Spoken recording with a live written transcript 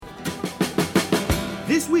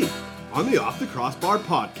This week on the Off the Crossbar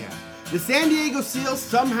podcast, the San Diego Seals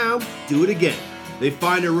somehow do it again. They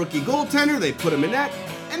find a rookie goaltender, they put him in net,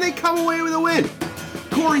 and they come away with a win.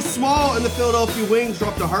 Corey Small and the Philadelphia Wings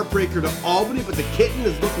dropped a heartbreaker to Albany, but the Kitten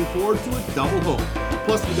is looking forward to a double home.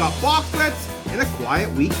 Plus, we got box bets and a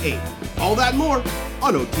quiet Week 8. All that and more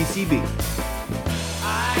on OTCB.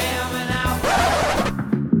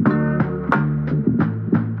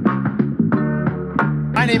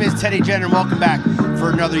 My name is Teddy Jenner, and welcome back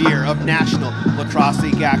for another year of National Lacrosse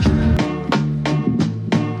League action.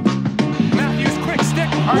 Matthews, quick stick.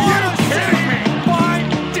 Are you kidding me? By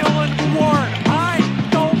Dylan Warren. I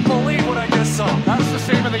don't believe what I just saw. That's the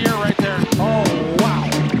save of the year right there. Oh, wow.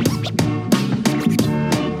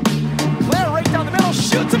 Claire right down the middle,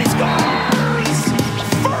 shoots and he scores!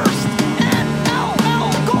 First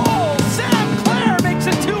NLL goal. Sam Claire makes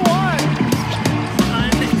it 2-1.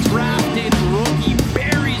 Undrafted rookie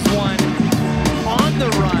buries one on the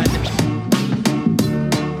run.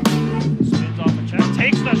 Spins off a check,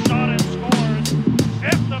 takes the shot and scores.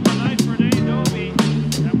 Fifth of the night for Dave Doby,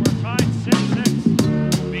 and we're tied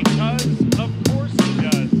 6-6 because of course he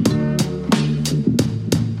does.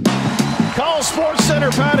 Call Sports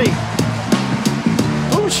Center, Patty.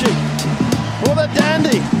 Bushi with a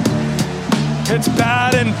dandy. It's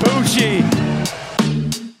bad and Bucci.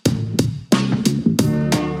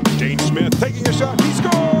 Dane Smith taking a shot. He scores!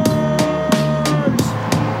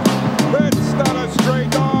 It's not a stray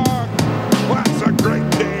dog. That's a great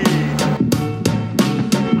day.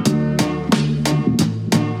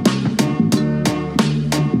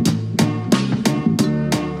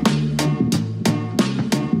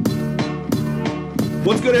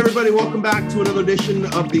 What's good, everybody? Welcome back to another edition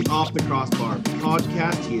of the Off the Crossbar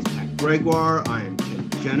podcast. He is Pat Gregoire. I am Ken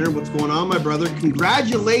Jenner. What's going on, my brother?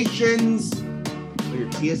 Congratulations on your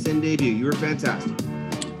TSN debut. You were fantastic.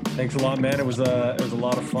 Thanks a lot, man. It was a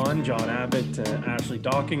lot of fun. John Abbott and Ashley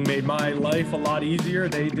Docking made my life a lot easier.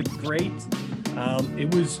 They did great.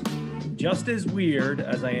 It was just as weird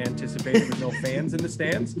as I anticipated with no fans in the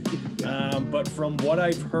stands. But from what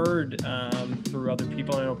I've heard through other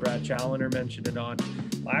people, I know Brad Challoner mentioned it on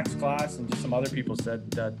Lax Class, and just some other people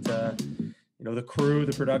said that, the crew,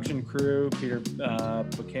 the production crew, Peter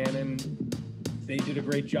Buchanan, they did a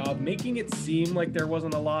great job making it seem like there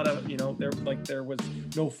wasn't a lot of, there was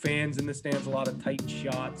no fans in the stands, a lot of tight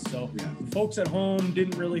shots. So the folks at home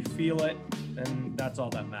didn't really feel it, and that's all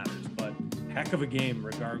that matters. But heck of a game,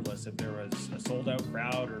 regardless if there was a sold-out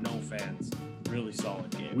crowd or no fans. Really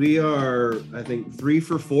solid game. We are, I think, 3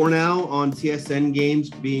 for 4 now on TSN games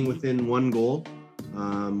being within one goal.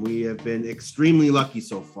 We have been extremely lucky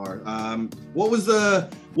so far. What was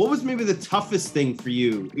maybe the toughest thing for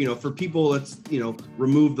you? For people, let's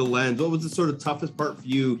remove the lens. What was the sort of toughest part for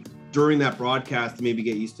you during that broadcast to maybe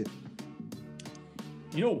get used to?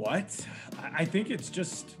 You know what? I think it's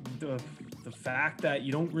just the fact that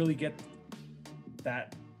you don't really get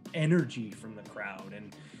that energy from the crowd,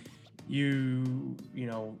 and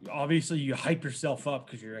obviously you hype yourself up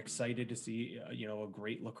because you're excited to see a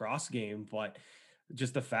great lacrosse game, but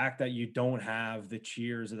just the fact that you don't have the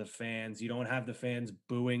cheers of the fans, you don't have the fans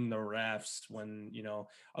booing the refs when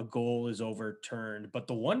a goal is overturned. But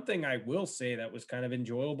the one thing I will say that was kind of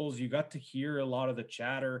enjoyable is you got to hear a lot of the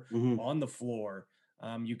chatter on the floor.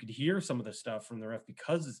 You could hear some of the stuff from the ref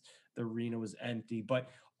because the arena was empty, but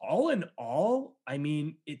all in all, I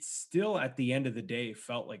mean, it's still at the end of the day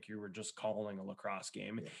felt like you were just calling a lacrosse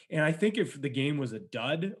game. Yeah. And I think if the game was a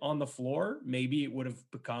dud on the floor, maybe it would have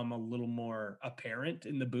become a little more apparent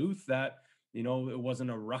in the booth that, it wasn't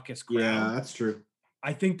a ruckus crowd. Yeah, that's true.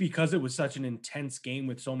 I think because it was such an intense game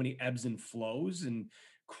with so many ebbs and flows and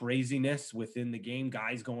craziness within the game,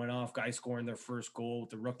 guys going off, guys scoring their first goal with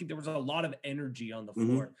the rookie, there was a lot of energy on the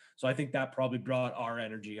floor. So I think that probably brought our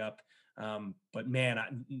energy up. But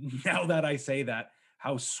man, now that I say that,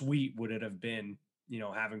 how sweet would it have been,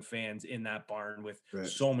 having fans in that barn with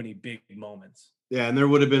so many big moments. Yeah. And there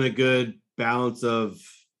would have been a good balance of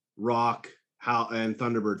Rock, and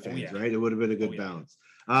Thunderbird fans, right? It would have been a good balance.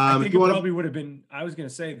 I think it probably would have been, I was going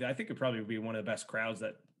to say that I think it probably would be one of the best crowds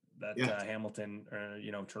that Hamilton or,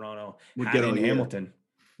 Toronto would had in Hamilton.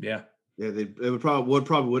 Yeah. Yeah. It would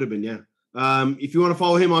have been. Yeah. If you want to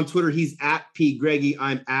follow him on Twitter, he's at P Greggy.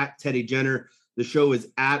 I'm at Teddy Jenner. The show is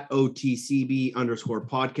at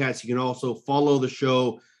OTCB_podcast. You can also follow the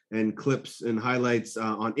show and clips and highlights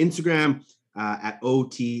on Instagram at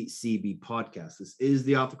OTCB podcast. This is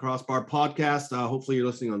the Off the Crossbar podcast. Hopefully you're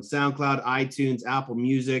listening on SoundCloud, iTunes, Apple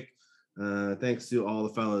Music. Thanks to all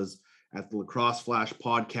the fellas at the Lacrosse Flash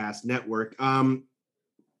Podcast Network.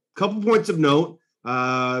 Couple points of note.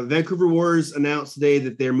 Vancouver Warriors announced today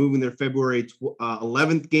that they're moving their February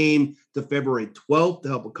 11th game to February 12th to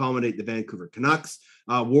help accommodate the Vancouver Canucks.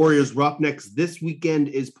 Warriors Roughnecks this weekend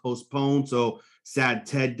is postponed, so sad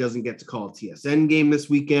Ted doesn't get to call a TSN game this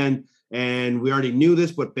weekend. And we already knew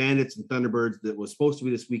this, but Bandits and Thunderbirds that was supposed to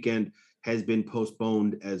be this weekend has been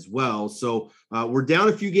postponed as well. So we're down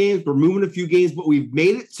a few games, we're moving a few games, but we've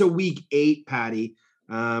made it to week 8, Patty.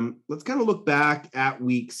 Let's kind of look back at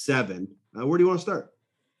week 7. Where do you want to start?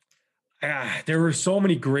 There were so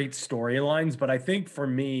many great storylines, but I think for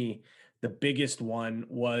me, the biggest one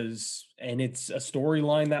was, and it's a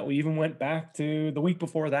storyline that we even went back to the week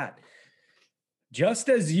before that. Just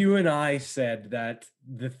as you and I said that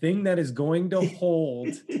the thing that is going to hold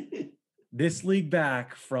this league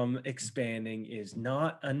back from expanding is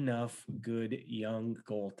not enough good young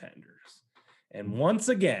goaltenders. And once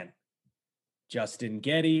again, Justin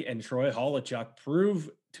Geddy and Troy Holochuk prove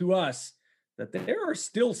to us that there are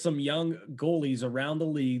still some young goalies around the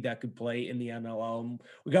league that could play in the NLL.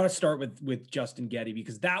 We got to start with Justin Geddy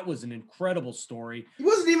because that was an incredible story. He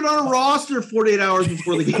wasn't even on a roster 48 hours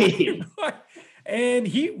before the game. And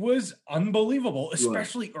he was unbelievable,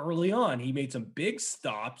 especially early on. He made some big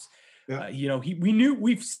stops. Yeah.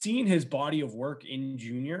 We've seen his body of work in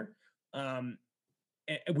junior.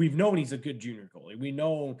 We've known he's a good junior goalie. We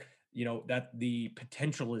know, that the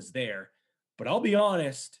potential is there. But I'll be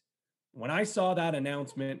honest, when I saw that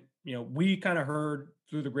announcement, we kind of heard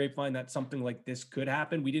through the grapevine that something like this could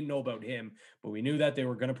happen. We didn't know about him, but we knew that they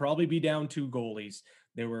were going to probably be down 2 goalies.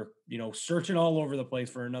 They were, searching all over the place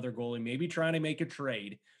for another goalie, maybe trying to make a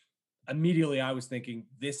trade. Immediately, I was thinking,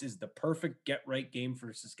 this is the perfect get-right game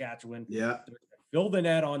for Saskatchewan. Yeah. Fill the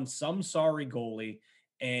net on some sorry goalie.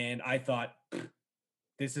 And I thought,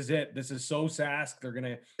 this is it. This is so Sask. They're going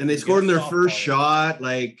to... And they scored in their first shot.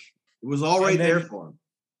 Like, it was all right there for him.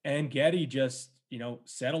 And Geddy just,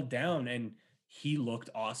 settled down, and he looked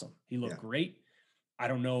awesome. He looked great. I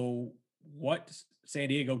don't know what San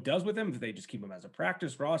Diego does with him, if they just keep him as a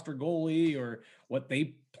practice roster goalie or what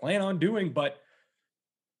they plan on doing. But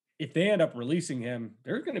if they end up releasing him,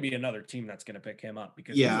 there's going to be another team that's going to pick him up.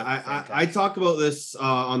 Because I talked about this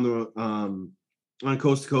on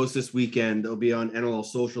Coast to Coast this weekend. It'll be on NLL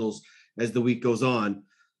socials as the week goes on.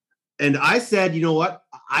 And I said, you know what?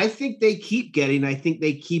 I think they keep getting, I think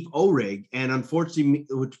they keep O'Rig, and unfortunately,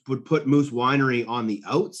 which would put Moose Winery on the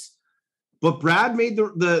outs. But Brad made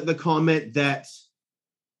the comment that,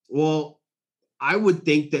 well, I would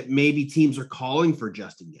think that maybe teams are calling for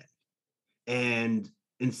Justin Geddy. And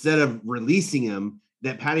instead of releasing him,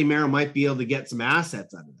 that Patty Merrill might be able to get some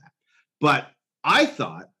assets out of that. But I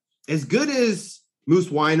thought, as good as Moose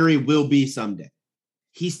Winery will be someday,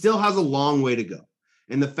 he still has a long way to go.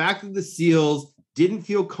 And the fact that the Seals didn't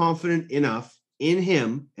feel confident enough in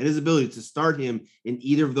him and his ability to start him in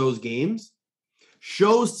either of those games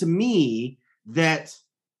shows to me that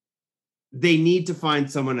they need to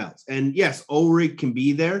find someone else. And yes, Ulrich can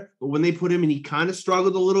be there, but when they put him in, he kind of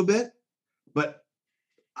struggled a little bit. But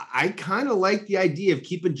I kind of like the idea of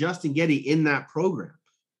keeping Justin Geddy in that program.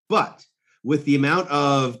 But with the amount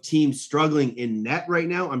of teams struggling in net right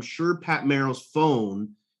now, I'm sure Pat Merrill's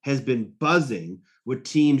phone has been buzzing with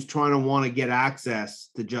teams trying to want to get access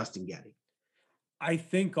to Justin Geddy. I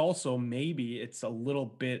think also maybe it's a little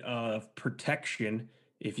bit of protection.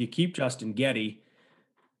 If you keep Justin Geddy,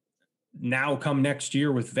 now come next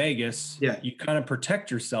year with Vegas, you kind of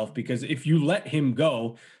protect yourself, because if you let him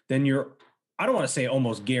go, then you're, I don't want to say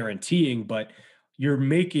almost guaranteeing, but you're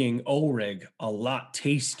making Ulrich a lot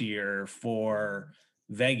tastier for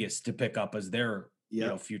Vegas to pick up as their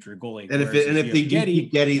future goalie. And if they do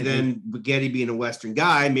keep Geddy, then Geddy being a Western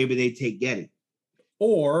guy, maybe they take Geddy.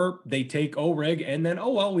 Or they take Ulrich and then,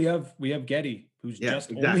 we have Geddy, who's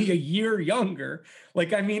only a year younger.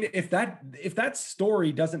 Like, I mean, if that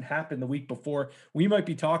story doesn't happen the week before, we might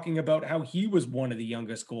be talking about how he was one of the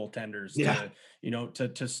youngest goaltenders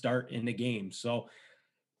to start in the game. So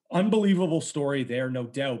unbelievable story there, no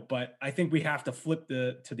doubt. But I think we have to flip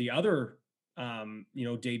to the other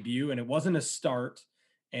debut, and it wasn't a start,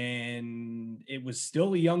 and it was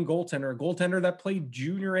still a young goaltender, a goaltender that played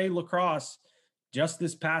junior A lacrosse just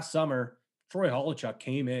this past summer. Troy Holochuk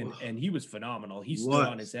came in and he was phenomenal. He stood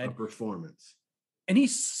on his head. A performance. And he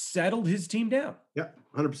settled his team down. Yeah,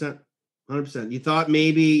 100%. 100%. You thought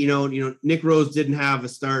maybe, Nick Rose didn't have a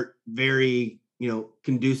start very,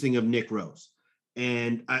 conducing of Nick Rose.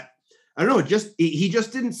 And I don't know, he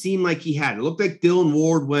just didn't seem like he had. It looked like Dylan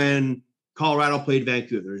Ward when Colorado played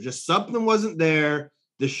Vancouver. There's just something wasn't there.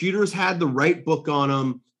 The shooters had the right book on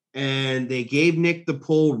them, and they gave Nick the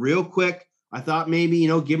pull real quick. I thought maybe,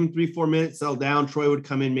 give him 3-4 minutes, settle down. Troy would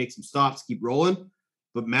come in, make some stops, keep rolling.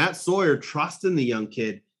 But Matt Sawyer trusting the young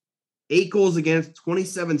kid. 8 goals against,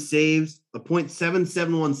 27 saves, a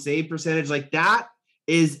 .771 save percentage. Like, that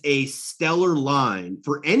is a stellar line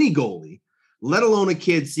for any goalie, let alone a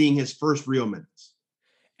kid seeing his first real minutes.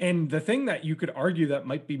 And the thing that you could argue that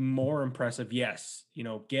might be more impressive, yes,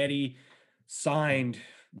 Getty signed,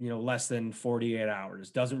 less than 48 hours,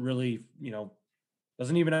 doesn't really,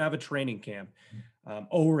 doesn't even have a training camp.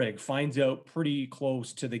 Orig finds out pretty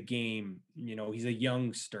close to the game. He's a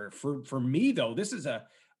youngster. For me, though, this is a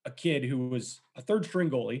kid who was a third string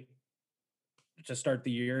goalie to start the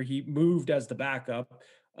year. He moved as the backup,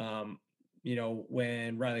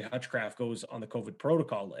 when Riley Hutchcraft goes on the COVID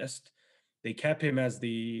protocol list. They kept him as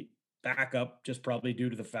the backup, just probably due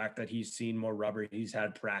to the fact that he's seen more rubber. He's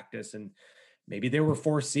had practice, and maybe they were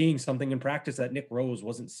foreseeing something in practice that Nick Rose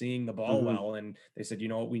wasn't seeing the ball well. And they said,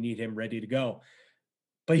 we need him ready to go.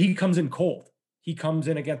 But he comes in cold. He comes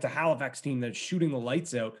in against a Halifax team that's shooting the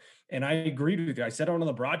lights out. And I agreed with you. I said on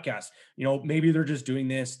the broadcast, maybe they're just doing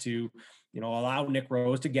this to, allow Nick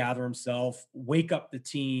Rose to gather himself, wake up the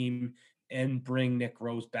team, and bring Nick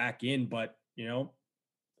Rose back in. But,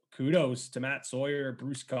 kudos to Matt Sawyer,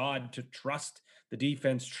 Bruce Codd, to trust the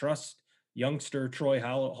defense, trust youngster Troy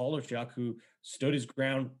Holochuk, who stood his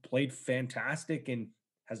ground, played fantastic, and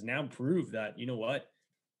has now proved that,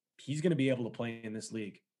 he's going to be able to play in this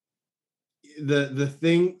league. The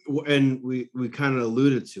thing, and we kind of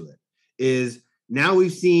alluded to it, is now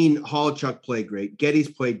we've seen Holochuk play great. Getty's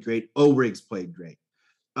played great. O'Rig's played great.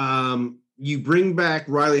 You bring back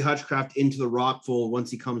Riley Hutchcraft into the rock fold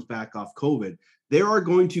once he comes back off COVID. There are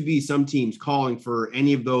going to be some teams calling for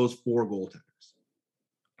any of those 4 goaltenders.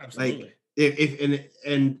 Absolutely. Like,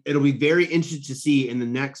 if it'll be very interesting to see in the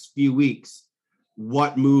next few weeks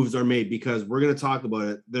what moves are made, because we're going to talk about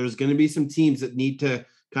it. There's going to be some teams that need to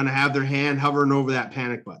kind of have their hand hovering over that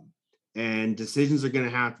panic button, and decisions are going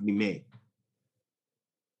to have to be made.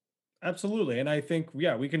 Absolutely. And I think,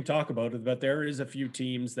 we can talk about it, but there is a few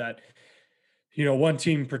teams that, one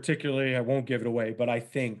team particularly, I won't give it away, but I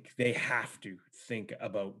think they have to think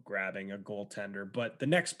about grabbing a goaltender. But the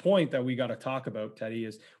next point that we got to talk about, Teddy,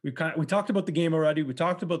 is we talked about the game already. We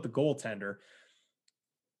talked about the goaltender,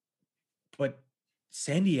 but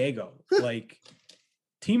San Diego, like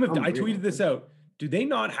team of, I tweeted this out. Do they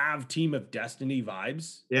not have Team of Destiny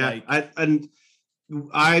vibes? Yeah.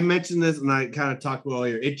 I mentioned this and I kind of talked about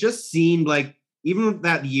earlier. It just seemed like even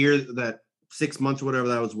that year, that 6 months or whatever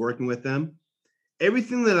that I was working with them,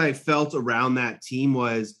 everything that I felt around that team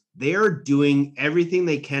was they are doing everything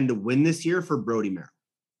they can to win this year for Brody Merrill.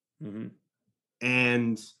 Mm-hmm.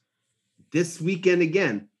 And this weekend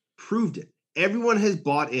again proved it. Everyone has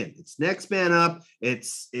bought in. It's next man up.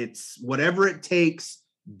 It's whatever it takes.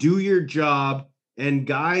 Do your job. And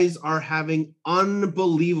guys are having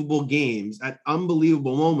unbelievable games at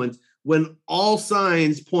unbelievable moments when all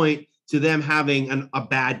signs point to them having a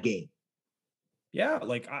bad game. Yeah,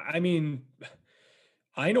 like, I mean,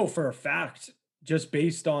 I know for a fact, just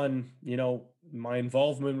based on, my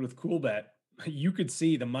involvement with CoolBet, you could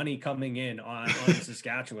see the money coming in on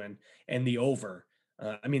Saskatchewan and the over.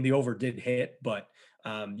 The over did hit, but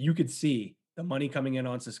you could see the money coming in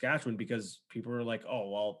on Saskatchewan because people were like, oh,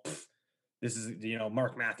 well, this is,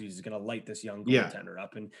 Mark Matthews is going to light this young goaltender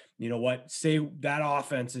up. And you know what? Say that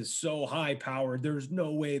offense is so high powered. There's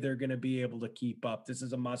no way they're going to be able to keep up. This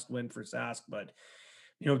is a must win for Sask. But,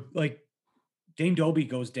 like Dane Dobbie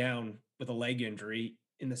goes down with a leg injury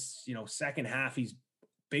in the, second half. He's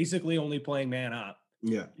basically only playing man up.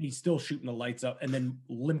 Yeah. He's still shooting the lights up and then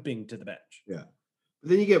limping to the bench. Yeah. But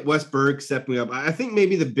then you get Wes Berg stepping up. I think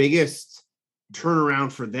maybe the biggest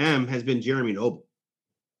turnaround for them has been Jeremy Noble.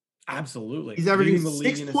 Absolutely. He's averaging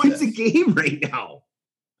 6 points a game right now.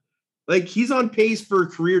 Like, he's on pace for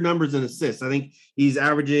career numbers and assists. I think he's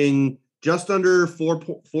averaging just under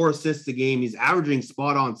four assists a game. He's averaging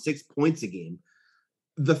spot on 6 points a game.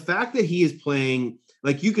 The fact that he is playing,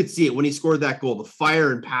 like, you could see it when he scored that goal, the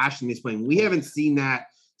fire and passion he's playing. We haven't seen that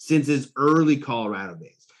since his early Colorado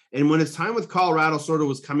days. And when his time with Colorado sort of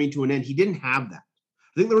was coming to an end, he didn't have that.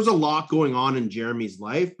 I think there was a lot going on in Jeremy's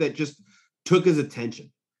life that just took his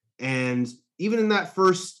attention. And even in that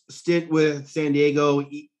first stint with San Diego,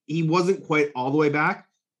 he wasn't quite all the way back.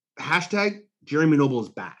 Hashtag Jeremy Noble is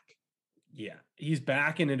back. Yeah, he's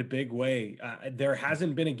back and in a big way. There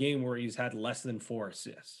hasn't been a game where he's had less than 4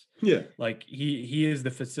 assists. Yeah. Like he is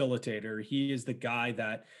the facilitator. He is the guy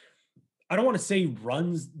that, I don't want to say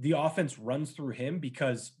the offense runs through him,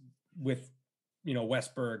 because with, Wes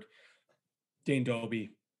Berg, Dane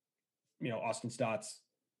Dobbie, Austin Stotts,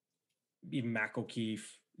 even Mac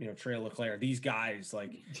O'Keefe, Trail Leclerc, these guys,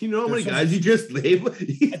 like, do you know how many guys you just named?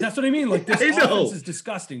 That's what I mean. Like, this offense is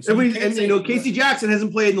disgusting. So and Casey Jackson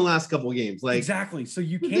hasn't played in the last couple of games. Like, exactly. So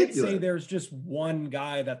you can't say there's just one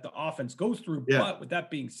guy that the offense goes through. Yeah. But with that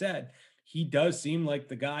being said, he does seem like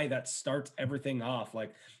the guy that starts everything off.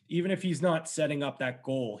 Like, even if he's not setting up that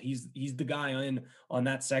goal, he's the guy on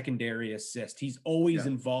that secondary assist. He's always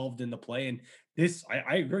involved in the play. And this,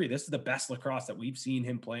 I agree, this is the best lacrosse that we've seen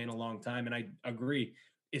him play in a long time. And I agree,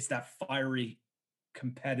 it's that fiery,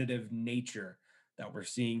 competitive nature that we're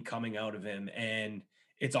seeing coming out of him. And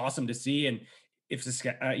it's awesome to see. And if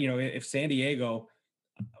if San Diego,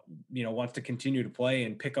 wants to continue to play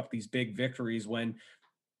and pick up these big victories when,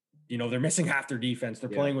 they're missing half their defense, they're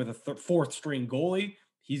playing with a fourth string goalie,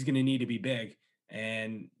 he's going to need to be big.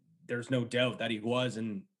 And there's no doubt that he was.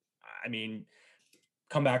 And I mean,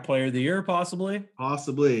 comeback player of the year, possibly.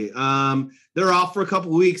 They're off for a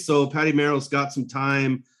couple of weeks, so Patty Merrill's got some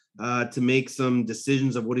time to make some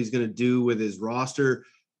decisions of what he's going to do with his roster.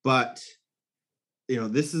 But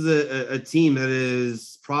this is a team that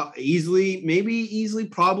is probably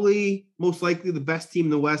most likely the best team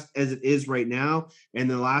in the West as it is right now. And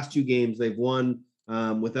the last two games they've won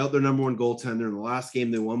without their number one goaltender. In the last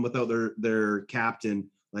game they won without their captain.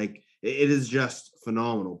 Like, it is just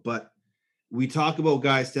phenomenal. But we talk about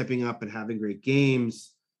guys stepping up and having great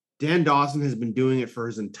games. Dan Dawson has been doing it for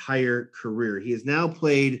his entire career. He has now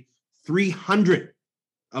played 300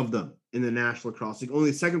 of them in the National Lacrosse League,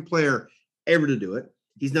 only the second player ever to do it.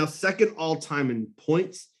 He's now second all-time in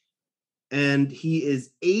points, and he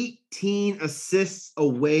is 18 assists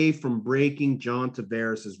away from breaking John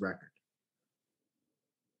Tavares' record.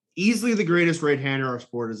 Easily the greatest right-hander our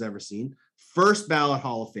sport has ever seen. First ballot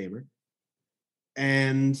Hall of Famer.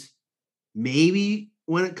 And maybe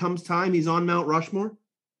when it comes time, he's on Mount Rushmore.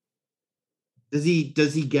 Does he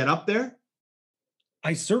get up there?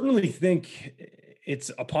 I certainly think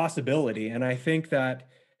it's a possibility. And I think that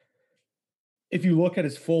if you look at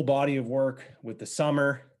his full body of work with the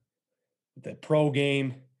summer, the pro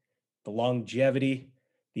game, the longevity,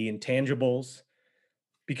 the intangibles,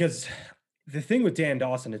 because the thing with Dan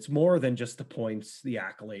Dawson, it's more than just the points, the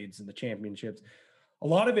accolades, and the championships. A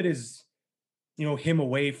lot of it is, him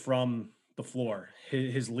away from the floor,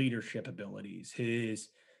 his leadership abilities, his,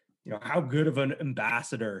 how good of an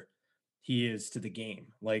ambassador he is to the game.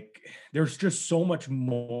 Like, there's just so much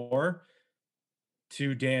more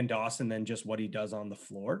to Dan Dawson than just what he does on the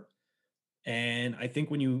floor. And I think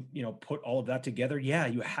when you put all of that together,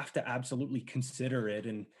 you have to absolutely consider it.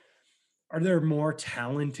 And are there more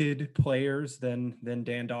talented players than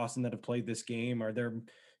Dan Dawson that have played this game? Are there,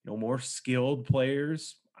 more skilled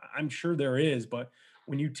players? I'm sure there is, but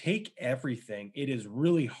when you take everything, it is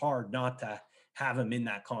really hard not to have him in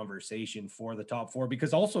that conversation for the top four,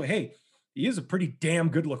 because also, hey, he is a pretty damn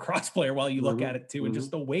good lacrosse player while you look at it too. And just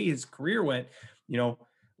the way his career went,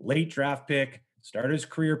 late draft pick, started his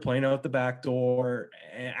career playing out the back door.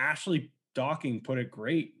 And Ashley Docking put it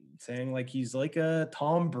great, saying like he's like a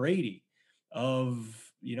Tom Brady of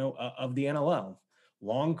the NLL.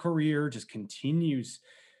 Long career, just continues,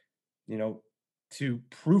 to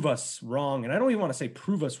prove us wrong. And I don't even want to say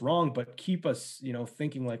prove us wrong, but keep us,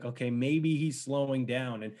 thinking like, okay, maybe he's slowing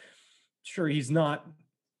down. And sure, he's not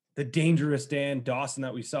the dangerous Dan Dawson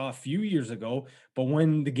that we saw a few years ago, but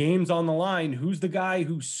when the game's on the line, who's the guy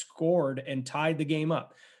who scored and tied the game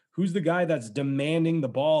up? Who's the guy that's demanding the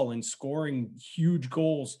ball and scoring huge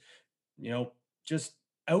goals, just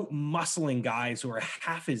out muscling guys who are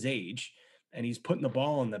half his age, and he's putting the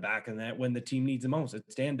ball in the back of that when the team needs the most?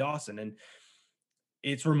 It's Dan Dawson. And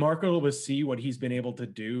it's remarkable to see what he's been able to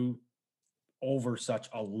do over such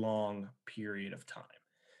a long period of time.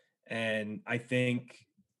 And I think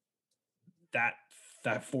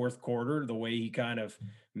that fourth quarter, the way he kind of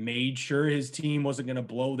made sure his team wasn't going to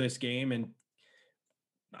blow this game. And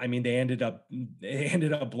I mean, they ended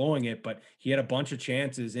up blowing it, but he had a bunch of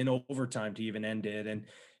chances in overtime to even end it. And,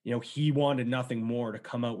 he wanted nothing more to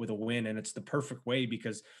come out with a win. And it's the perfect way,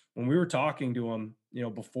 because when we were talking to him,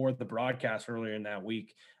 before the broadcast earlier in that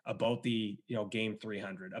week about the, game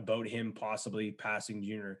 300, about him possibly passing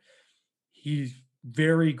Junior, he's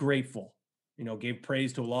very grateful, gave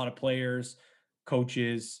praise to a lot of players,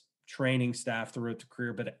 coaches, training staff throughout the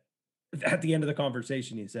career. But at the end of the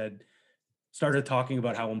conversation, he started talking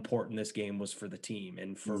about how important this game was for the team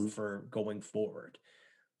and for going forward.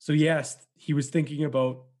 So yes, he was thinking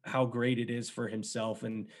about how great it is for himself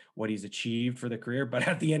and what he's achieved for the career. But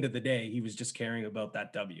at the end of the day, he was just caring about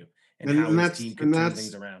that W and how his team could turn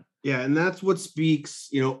things around. Yeah. And that's what speaks,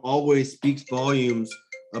 always speaks volumes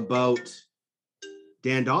about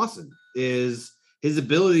Dan Dawson, is his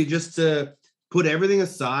ability just to put everything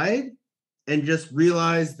aside and just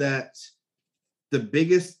realize that the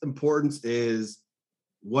biggest importance is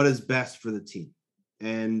what is best for the team.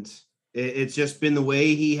 And it's just been the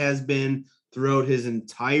way he has been throughout his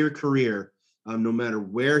entire career, no matter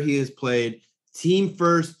where he has played. Team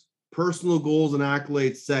first, personal goals and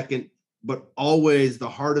accolades second, but always the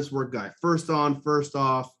hardest work guy. First on, first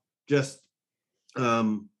off, just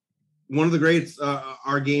one of the greats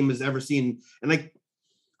our game has ever seen. And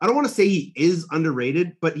I don't want to say he is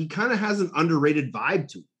underrated, but he kind of has an underrated vibe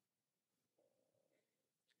to him.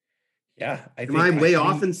 Yeah, Am I way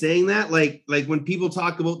off in saying that? Like when people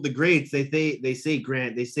talk about the greats, they say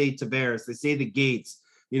Grant, they say Tavares, they say the Gates,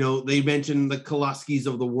 they mention the Koluskis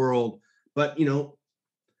of the world, but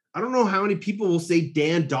I don't know how many people will say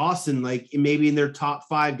Dan Dawson, like maybe in their top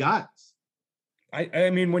 5 guys. I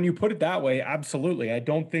mean, when you put it that way, absolutely. I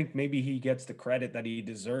don't think maybe he gets the credit that he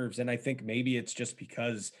deserves. And I think maybe it's just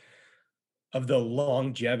because of the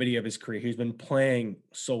longevity of his career. He's been playing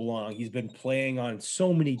so long. He's been playing on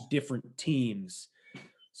so many different teams.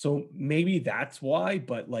 So maybe that's why,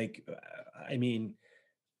 but I mean,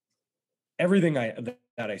 everything that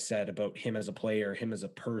I said about him as a player, him as a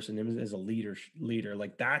person, him as a leader,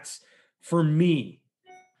 like that's, for me,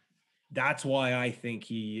 that's why I think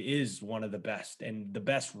he is one of the best and the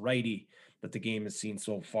best righty that the game has seen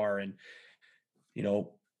so far. And,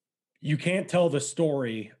 you can't tell the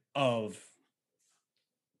story of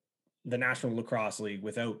the National Lacrosse League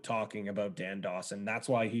without talking about Dan Dawson. That's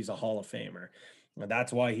why he's a Hall of Famer. And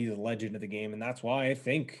that's why he's a legend of the game. And that's why I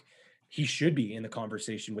think he should be in the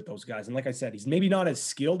conversation with those guys. And like I said, he's maybe not as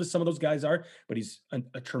skilled as some of those guys are, but he's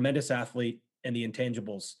a tremendous athlete, and the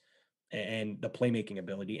intangibles and the playmaking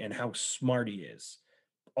ability and how smart he is.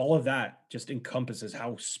 All of that just encompasses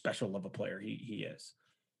how special of a player he is.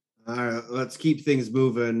 All right, let's keep things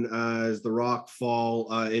moving as the Rock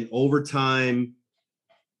fall in overtime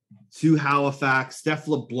to Halifax. Steph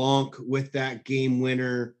LeBlanc with that game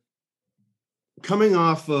winner, coming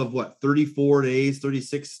off of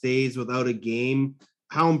 36 days without a game.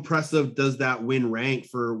 How impressive does that win rank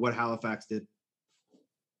for what Halifax did?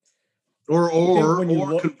 Or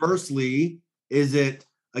conversely, is it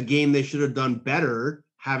a game they should have done better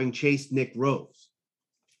having chased Nick Rose?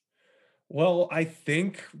 Well, I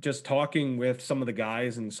think just talking with some of the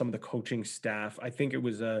guys and some of the coaching staff, I think it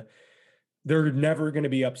was they're never going to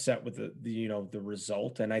be upset with the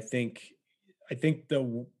result. And I think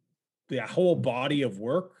the whole body of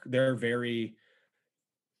work, they're very,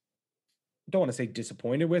 don't want to say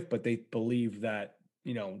disappointed with, but they believe that,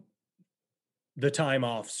 the time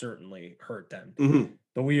off certainly hurt them.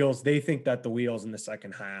 Mm-hmm. They think that the wheels in the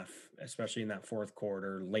second half, especially in that fourth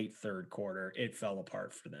quarter, late third quarter, it fell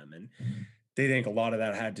apart for them. And they think a lot of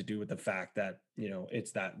that had to do with the fact that,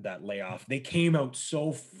 it's that layoff. They came out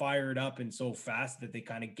so fired up and so fast that they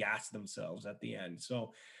kind of gassed themselves at the end.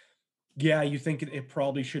 So yeah, you think it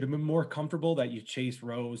probably should have been more comfortable that you chase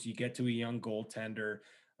Rose, you get to a young goaltender.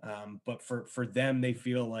 But for them, they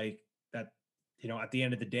feel like that, at the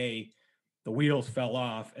end of the day, the wheels fell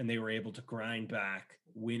off and they were able to grind back,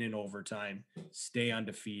 win in overtime, stay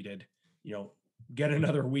undefeated, get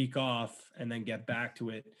another week off and then get back to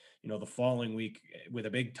it, the following week with a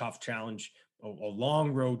big, tough challenge, a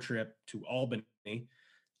long road trip to Albany.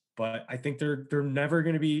 But I think they're never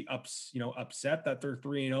going to be upset that they're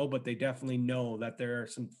 3-0, but they definitely know that there are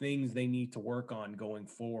some things they need to work on going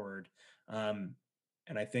forward. And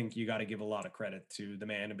I think you got to give a lot of credit to the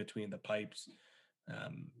man in between the pipes,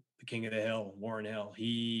 the king of the hill, Warren Hill.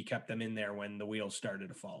 He kept them in there when the wheels started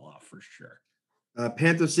to fall off, for sure.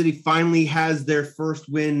 Panther City finally has their first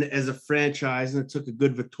win as a franchise, and it took a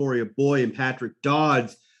good Victoria boy and Patrick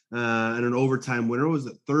Dodds and an overtime winner. It was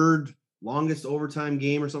the third longest overtime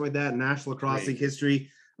game or something like that in National Lacrosse League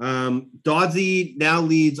history. Doddsy now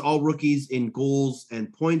leads all rookies in goals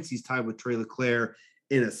and points. He's tied with Trey LeClaire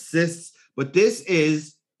in assists. But this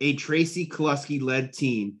is a Tracy Kelusky-led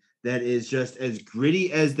team that is just as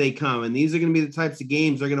gritty as they come. And these are going to be the types of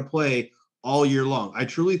games they're going to play all year long. I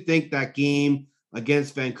truly think that game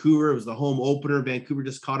against Vancouver, it was the home opener. Vancouver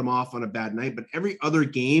just caught them off on a bad night. But every other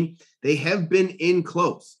game, they have been in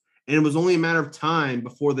close. And it was only a matter of time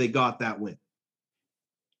before they got that win.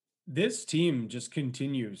 This team just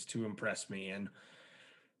continues to impress me. And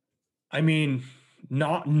I mean,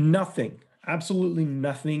 absolutely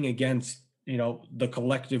nothing against, the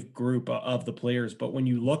collective group of the players. But when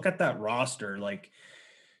you look at that roster,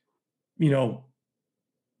 they don't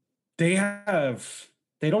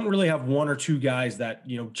really have one or two guys that,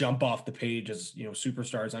 jump off the page as,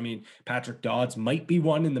 superstars. I mean, Patrick Dodds might be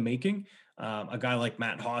one in the making. A guy like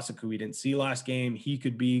Matt Hossack, who we didn't see last game, he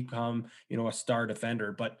could become, a star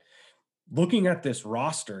defender. But looking at this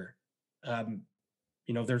roster,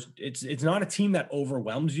 it's not a team that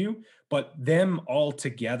overwhelms you, but them all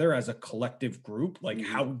together as a collective group, like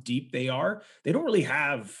how deep they are, they don't really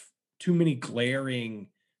have too many glaring,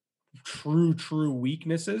 true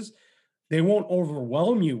weaknesses. They won't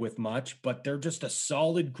overwhelm you with much, but they're just a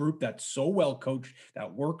solid group that's so well coached,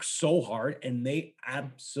 that works so hard, and they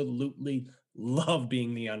absolutely love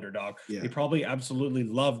being the underdog. They probably absolutely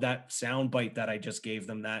love that soundbite that I just gave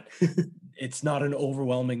them, that it's not an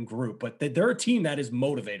overwhelming group, but they're a team that is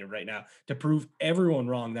motivated right now to prove everyone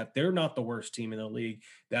wrong, that they're not the worst team in the league,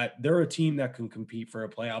 that they're a team that can compete for a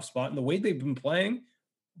playoff spot. And the way they've been playing,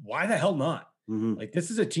 why the hell not? Like, this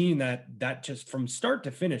is a team that just from start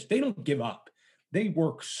to finish, they don't give up. They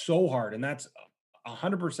work so hard. And that's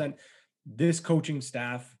 100% this coaching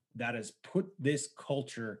staff that has put this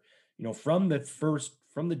culture, from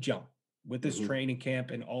the jump with this training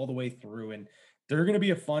camp and all the way through. And they're going to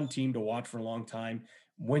be a fun team to watch for a long time.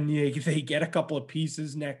 When they get a couple of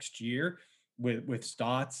pieces next year with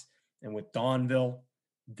Stotts and with Donville,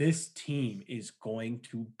 this team is going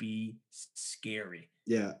to be scary.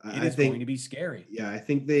 Yeah, I think going to be scary. Yeah, I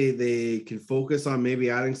think they can focus on maybe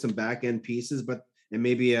adding some back end pieces, and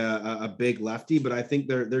maybe a big lefty. But I think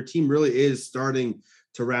their team really is starting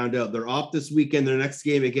to round out. They're off this weekend. Their next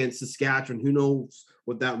game against Saskatchewan. Who knows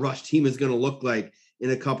what that Rush team is going to look like in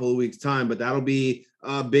a couple of weeks' time? But that'll be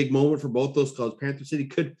a big moment for both those clubs. Panther City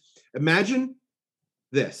could imagine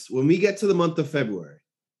this when we get to the month of February,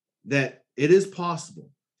 that it is possible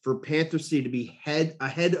for Panther City to be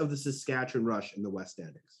ahead of the Saskatchewan Rush in the West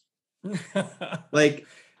Standings. Like,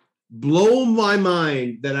 blow my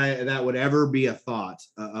mind that would ever be a thought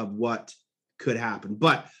of what could happen.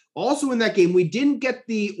 But also in that game, we didn't get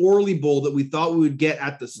the Orly Bowl that we thought we would get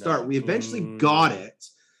at the start. We eventually got it.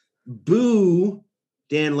 Boo,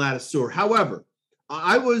 Dan Ladouceur. However,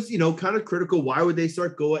 I was, kind of critical. Why would they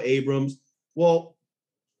start Goa Abrams? Well,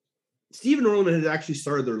 Stephen Orleman had actually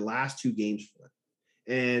started their last two games for them,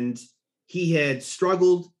 and he had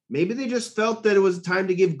struggled. Maybe they just felt that it was time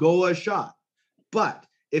to give Goa a shot. But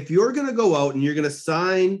if you're going to go out and you're going to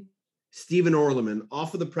sign Stephen Orleman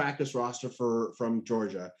off of the practice roster from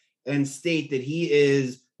Georgia and state that he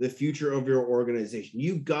is the future of your organization,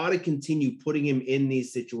 you've got to continue putting him in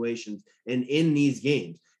these situations and in these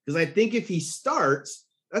games. Because I think if he starts,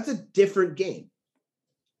 that's a different game.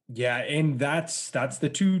 Yeah, and that's the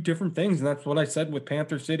two different things. And that's what I said with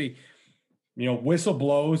Panther City. Whistle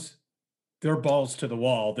blows, their balls to the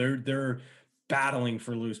wall. They're battling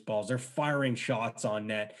for loose balls. They're firing shots on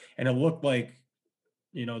net. And it looked like,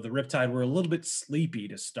 the Riptide were a little bit sleepy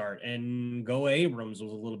to start, and Goa Abrams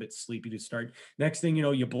was a little bit sleepy to start. Next thing you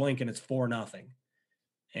know, you blink and it's 4-0.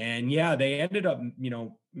 And yeah, they ended up,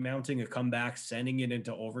 mounting a comeback, sending it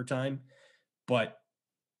into overtime. But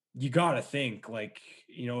you got to think, like,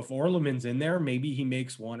 if Orleman's in there, maybe he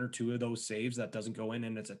makes one or two of those saves that doesn't go in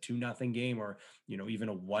and it's a 2-0 game, or, even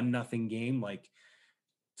a 1-0 game. Like,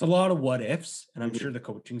 it's a lot of what ifs. And I'm sure the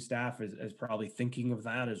coaching staff is probably thinking of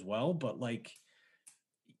that as well. But like,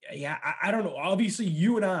 yeah, I don't know. Obviously,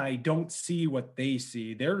 you and I don't see what they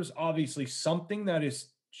see. There's obviously something that is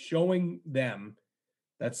showing them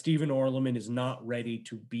that Stephen Orleman is not ready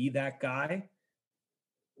to be that guy.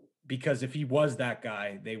 Because if he was that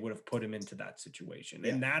guy, they would have put him into that situation.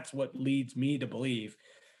 Yeah. And that's what leads me to believe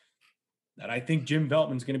that I think Jim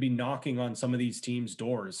Veltman's going to be knocking on some of these teams'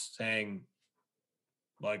 doors saying,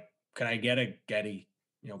 like, can I get a Getty?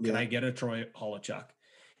 Can I get a Troy Holochuk?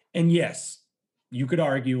 And yes, you could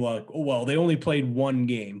argue, like, oh, well, they only played one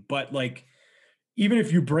game. But, like, even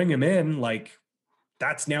if you bring him in, like,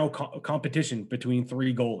 that's now competition between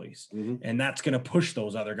three goalies. And that's going to push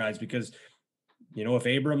those other guys because – if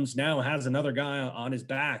Abrams now has another guy on his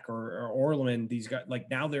back or Orleman, these guys, like,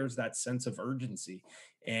 now there's that sense of urgency,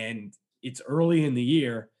 and it's early in the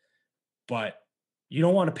year, but you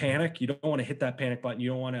don't want to panic. You don't want to hit that panic button. You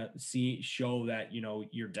don't want to show that,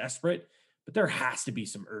 you're desperate, but there has to be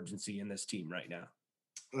some urgency in this team right now.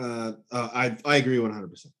 I agree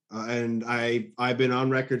 100%. And I've been on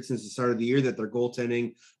record since the start of the year that their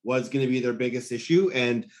goaltending was going to be their biggest issue.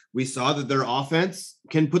 And we saw that their offense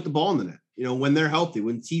can put the ball in the net. When they're healthy,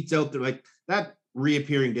 when Teet's out there, like that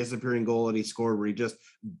disappearing goal that he scored where he just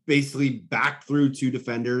basically backed through two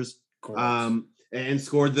defenders and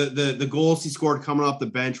scored the goals he scored coming off the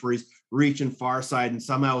bench where he's reaching far side and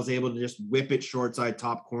somehow was able to just whip it short side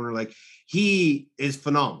top corner. Like, he is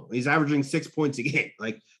phenomenal. He's averaging 6 points a game.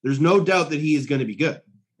 Like, there's no doubt that he is going to be good.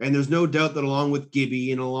 And there's no doubt that along with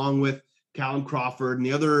Gibby and along with Callum Crawford and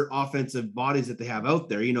the other offensive bodies that they have out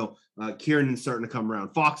there, Kieran's starting to come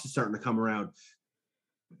around. Fox is starting to come around.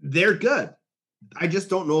 They're good. I just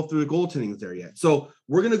don't know if the goaltending is there yet. So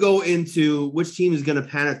we're going to go into which team is going to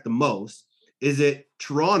panic the most. Is it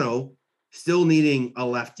Toronto still needing a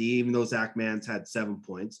lefty, even though Zach Mans had 7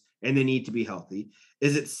 points, and they need to be healthy?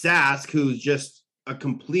 Is it Sask, who's just a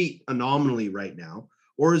complete anomaly right now?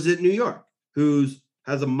 Or is it New York, who's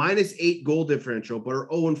has a -8 goal differential, but are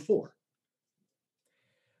 0-4?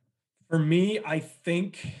 For me, I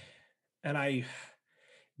think, and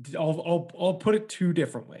I'll put it two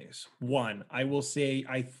different ways. One, I will say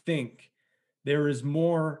I think there is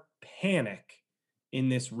more panic in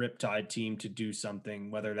this Riptide team to do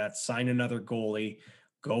something, whether that's sign another goalie,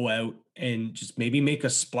 go out and just maybe make a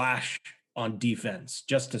splash on defense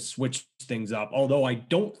just to switch things up. Although I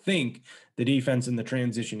don't think the defense in the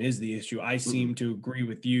transition is the issue. I seem to agree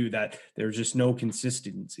with you that there's just no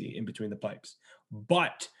consistency in between the pipes.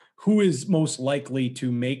 But who is most likely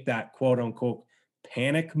to make that quote unquote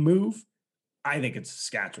panic move? I think it's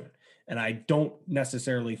Saskatchewan. And I don't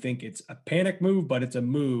necessarily think it's a panic move, but it's a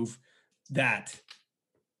move that,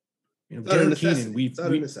 Derek Keenan,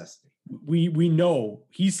 we know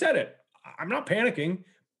he said it. I'm not panicking,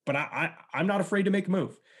 but I'm not afraid to make a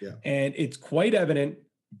move. Yeah. And it's quite evident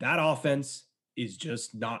that offense is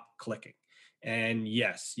just not clicking. And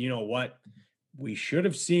yes, you know what? We should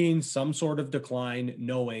have seen some sort of decline,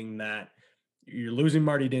 knowing that you're losing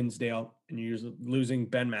Marty Dinsdale and you're losing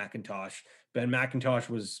Ben McIntosh. Ben McIntosh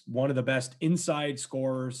was one of the best inside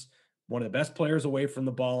scorers, one of the best players away from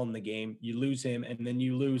the ball in the game. You lose him, and then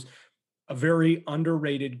you lose a very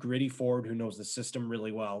underrated, gritty forward who knows the system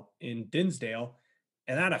really well in Dinsdale,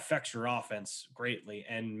 and that affects your offense greatly.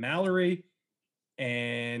 And Mallory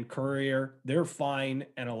and Courier, they're fine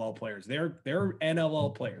NLL players. They're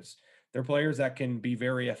NLL players. They're players that can be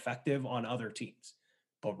very effective on other teams.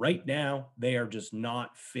 But right now, they are just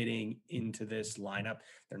not fitting into this lineup.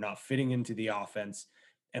 They're not fitting into the offense.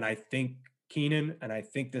 And I think Keenan and I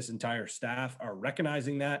think this entire staff are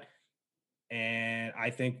recognizing that. And I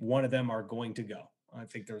think one of them are going to go. I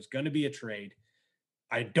think there's going to be a trade.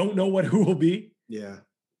 I don't know who will be. Yeah.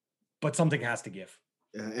 But something has to give.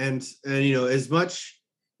 Yeah. And as much,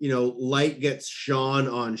 light gets shone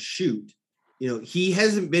on Shoot, he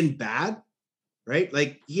hasn't been bad, right?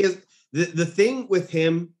 Like he has the thing with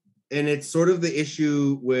him, and it's sort of the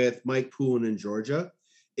issue with Mike Poulin in Georgia,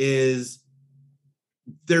 is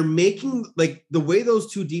they're making, like, the way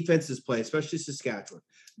those two defenses play, especially Saskatchewan,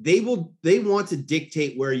 they want to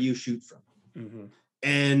dictate where you shoot from. Mm-hmm.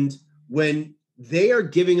 And when they are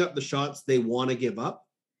giving up the shots they want to give up,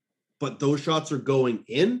 but those shots are going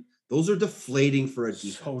in, those are deflating for a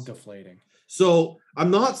defense. So deflating. So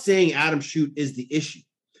I'm not saying Adam Shoot is the issue,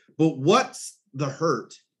 but what's the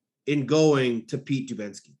hurt in going to Pete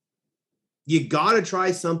Dubinsky? You got to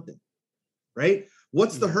try something, right?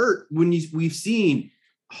 What's the hurt when we've seen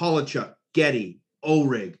Holochuk, Getty,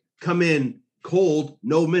 O'Rig come in cold,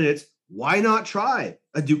 no minutes? Why not try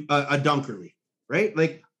a Dunkerley, right?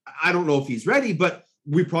 Like, I don't know if he's ready, but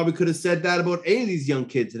we probably could have said that about any of these young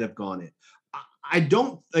kids that have gone in. I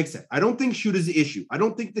don't think Shoot is the issue. I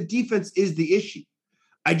don't think the defense is the issue.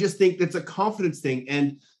 I just think that's a confidence thing,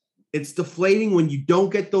 and it's deflating when you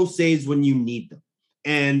don't get those saves when you need them.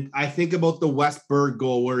 And I think about the Westberg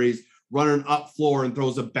goal where he's running up floor and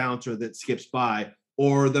throws a bouncer that skips by,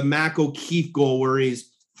 or the Mac O'Keefe goal where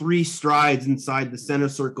he's 3 strides inside the center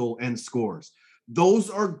circle and scores. Those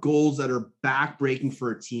are goals that are backbreaking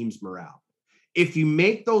for a team's morale. If you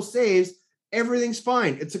make those saves, everything's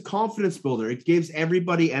fine. It's a confidence builder. It gives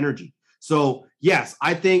everybody energy. So, yes,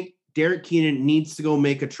 I think Derek Keenan needs to go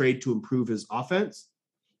make a trade to improve his offense,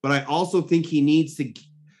 but I also think he needs to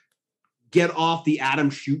get off the Adam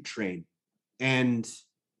Shoot train and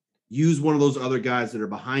use one of those other guys that are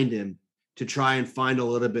behind him to try and find a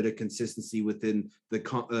little bit of consistency within the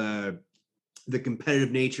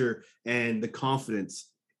competitive nature and the confidence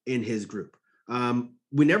in his group.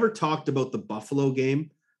 We never talked about the Buffalo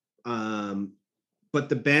game, but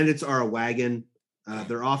the Bandits are a wagon.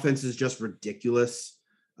 Their offense is just ridiculous.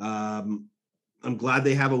 I'm glad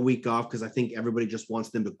they have a week off because I think everybody just wants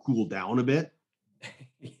them to cool down a bit.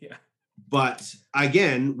 Yeah. But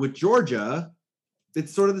again, with Georgia,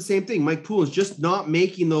 it's sort of the same thing. Mike Poole is just not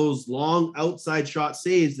making those long outside shot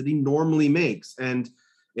saves that he normally makes. And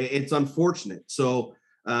it's unfortunate. So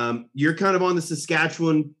you're kind of on the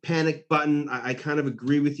Saskatchewan panic button. I kind of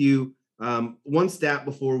agree with you. One stat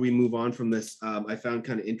before we move on from this, I found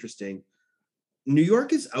kind of interesting. New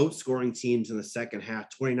York is outscoring teams in the second half,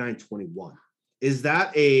 29-21. Is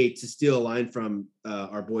that to steal a line from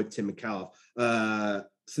our boy Tim McAuliffe,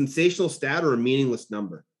 sensational stat or a meaningless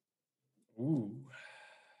number? Ooh.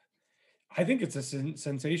 I think it's a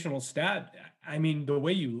sensational stat. I mean, the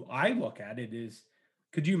way I look at it is,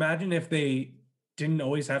 could you imagine if they didn't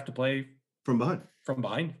always have to play from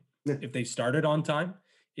behind? Yeah. If they started on time,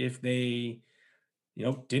 if they,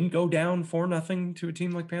 didn't go down 4-0 to a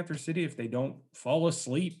team like Panther City, if they don't fall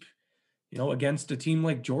asleep, against a team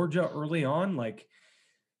like Georgia early on, like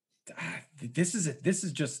this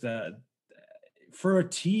is just for a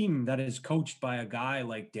team that is coached by a guy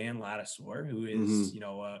like Dan Ladouceur, who is,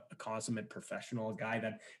 a consummate professional, a guy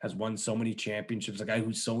that has won so many championships, a guy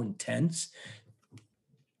who's so intense.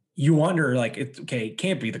 You wonder, like, it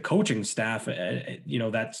can't be the coaching staff,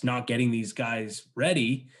 that's not getting these guys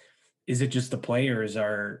ready. Is it just the players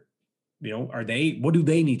what do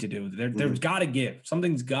they need to do? There's got to give.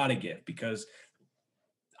 Something's got to give, because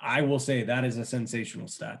I will say that is a sensational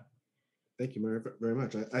stat. Thank you very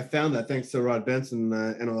much. I found that thanks to Rod Benson,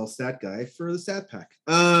 NLL stat guy, for the stat pack.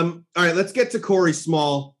 All right, let's get to Corey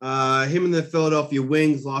Small. Him and the Philadelphia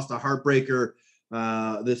Wings lost a heartbreaker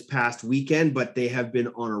this past weekend, but they have been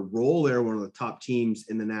on a roll. They're one of the top teams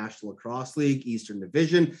in the National Lacrosse League, Eastern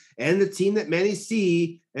Division, and the team that many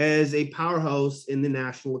see as a powerhouse in the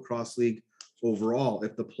National Lacrosse League overall.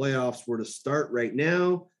 If the playoffs were to start right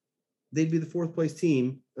now, they'd be the third place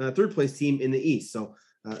team in the East. So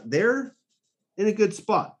they're in a good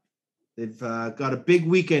spot. They've got a big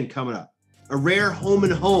weekend coming up. A rare home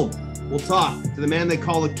and home. We'll talk to the man they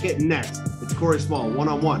call the Kitten next. It's Corey Small,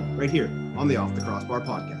 one-on-one, right here on the Off the Crossbar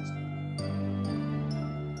podcast.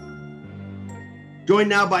 Joined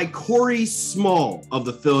now by Corey Small of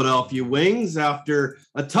the Philadelphia Wings. After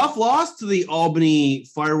a tough loss to the Albany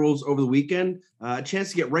Firewolves over the weekend, a chance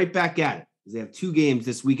to get right back at it, because they have 2 games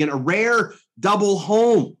this weekend. A rare double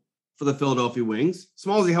home for the Philadelphia Wings.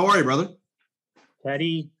 Smallsy, how are you, brother?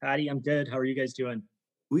 Patty, I'm good. How are you guys doing?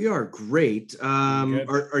 We are great.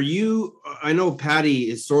 Are you, I know Patty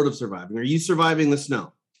is sort of surviving. Are you surviving the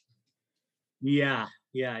snow? Yeah.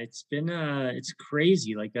 It's been, it's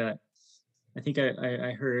crazy. Like, I think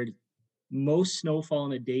I heard most snowfall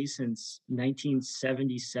in a day since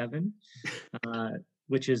 1977,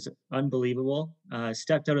 which is unbelievable.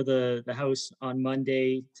 Stepped out of the house on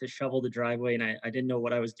Monday to shovel the driveway, and I didn't know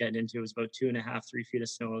what I was getting into. It was about 2.5, 3 feet of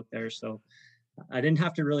snow out there. So I didn't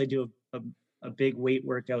have to really do a big weight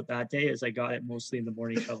workout that day, as I got it mostly in the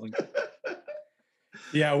morning shoveling.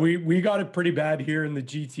 Yeah, we got it pretty bad here in the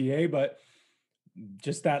GTA, but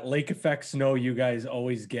just that lake effect snow you guys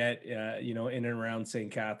always get, in and around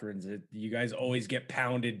St. Catharines. You guys always get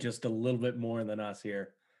pounded just a little bit more than us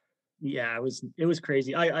here. Yeah, it was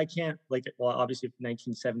crazy. I can't, obviously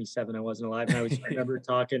 1977, I wasn't alive. And I remember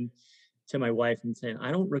talking to my wife and saying,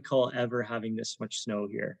 I don't recall ever having this much snow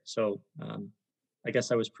here. So I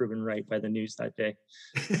guess I was proven right by the news that day.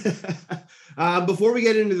 Before we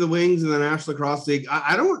get into the Wings and the National Lacrosse League,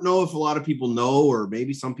 I don't know if a lot of people know, or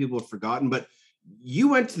maybe some people have forgotten, but you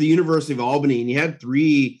went to the University of Albany and you had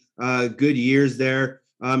 3 good years there.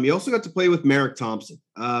 You also got to play with Merrick Thompson,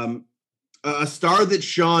 a star that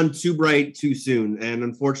shone too bright too soon. And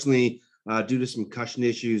unfortunately, due to some concussion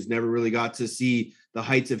issues, never really got to see the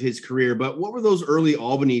heights of his career. But what were those early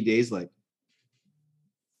Albany days like?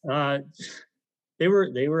 They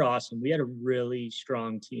were awesome. We had a really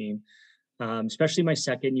strong team, especially my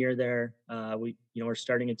second year there. Our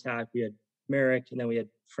starting attack, we had Merrick, and then we had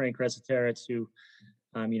Frank Resetarits, who,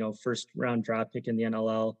 first round draft pick in the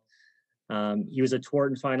NLL. He was a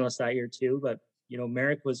Twarton finalist that year too, but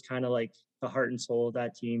Merrick was kind of like the heart and soul of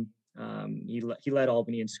that team. He led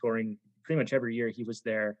Albany in scoring pretty much every year he was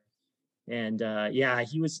there. And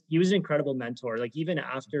he was an incredible mentor. Like, even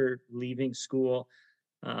after leaving school,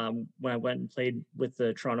 when I went and played with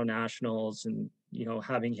the Toronto Nationals, and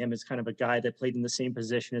having him as kind of a guy that played in the same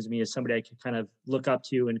position as me, as somebody I could kind of look up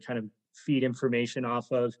to and kind of feed information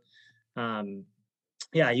off of.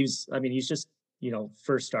 He's just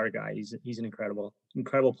first star guy. He's an incredible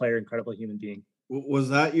player, incredible human being. Was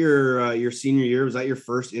that your senior year? Was that your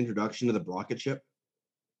first introduction to the Brocket chip?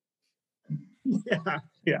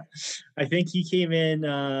 Yeah. I think he came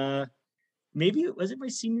in. Maybe was it my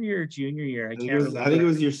senior year or junior year? I can't remember. I think it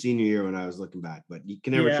was your senior year when I was looking back, but you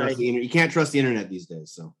can never trust the internet. You can't trust the internet these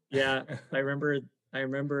days. So yeah, I remember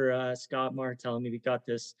Scott Marr telling me we got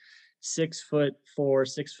this 6'4",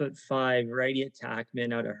 6'5" righty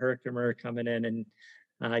attackman out of Herkimer coming in, and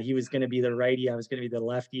he was going to be the righty. I was going to be the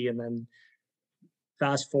lefty, and then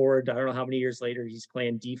fast forward, I don't know how many years later, he's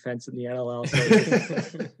playing defense in the NLL.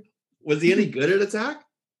 So. Was he any good at attack?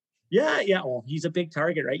 Yeah. Well, he's a big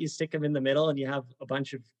target, right? You stick him in the middle, and you have a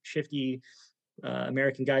bunch of shifty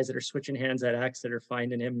American guys that are switching hands at X that are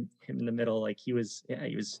finding him in the middle. Like, he was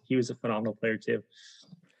a phenomenal player too.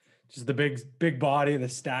 Just the big body and the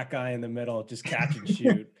stack guy in the middle, just catch and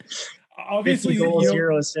shoot. Obviously, 50 goals, you know,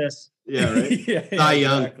 0 assists. Yeah, right. yeah,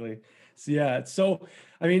 Young. exactly. So yeah, so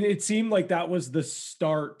I mean, it seemed like that was the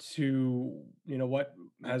start to, you know, what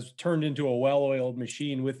has turned into a well-oiled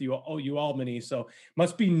machine with you Albany. So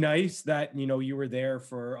must be nice that, you know, you were there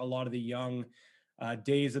for a lot of the young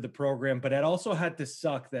days of the program, but it also had to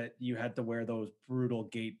suck that you had to wear those brutal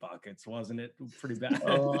gate buckets, wasn't it? Pretty bad.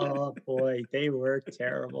 Oh boy, they were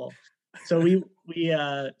terrible. So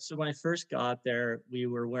so when I first got there, we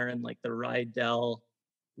were wearing like the Rydell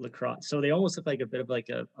lacrosse. So they almost look like a bit of like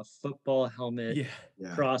a football helmet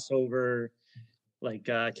Yeah. crossover, like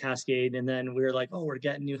Cascade. And then we were like, oh, we're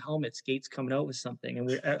getting new helmets. Gate's coming out with something.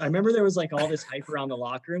 And I remember there was like all this hype around the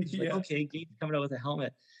locker room. Like, okay, Gate's coming out with a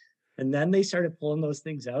helmet. And then they started pulling those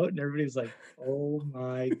things out, and everybody was like, oh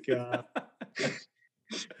my God.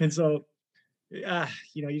 And so, you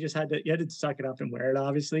know, you had to suck it up and wear it,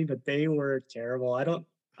 obviously, but they were terrible.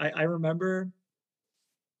 I remember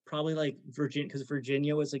probably like Virginia, because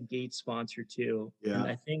Virginia was a Gate sponsor too.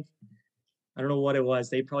 Yeah. And I don't know what it was.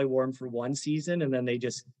 They probably wore them for one season, and then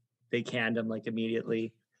they canned them like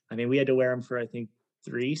immediately. I mean, we had to wear them for, I think,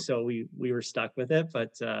 3. So we were stuck with it,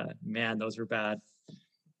 but man, those were bad.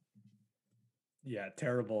 Yeah,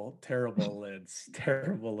 terrible lids,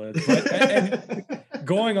 terrible lids. But, and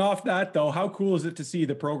going off that though, how cool is it to see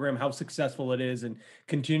the program, how successful it is, and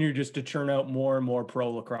continue just to churn out more and more pro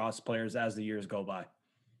lacrosse players as the years go by?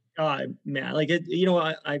 Man, like it, you know,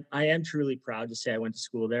 I am truly proud to say I went to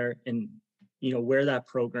school there, and you know where that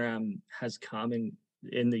program has come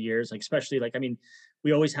in the years, like especially like, I mean,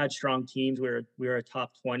 we always had strong teams. We were a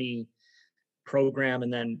top 20 program,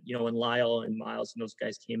 and then, you know, when Lyle and Miles and those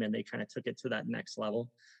guys came in, they kind of took it to that next level.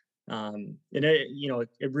 And it, you know,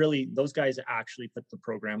 it really, those guys actually put the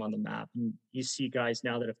program on the map. And you see guys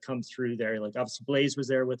now that have come through there, like obviously Blaze was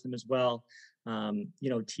there with them as well. You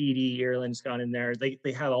know, TD, Ireland's gone in there.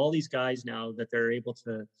 They have all these guys now that they're able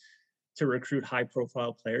to recruit high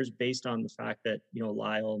profile players based on the fact that, you know,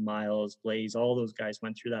 Lyle, Miles, Blaze, all those guys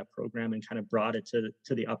went through that program and kind of brought it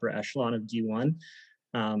to the upper echelon of D1.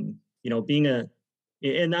 You know,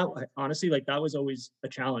 and that honestly, like that was always a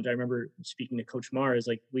challenge. I remember speaking to Coach Marr, is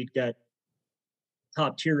like we'd get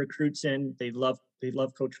top tier recruits in. They'd love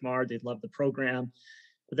Coach Marr. They'd love the program,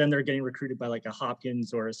 but then they're getting recruited by like a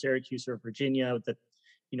Hopkins or a Syracuse or Virginia that,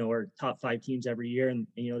 you know, are top 5 teams every year. And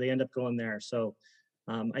you know, they end up going there. So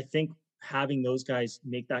I think having those guys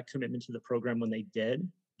make that commitment to the program when they did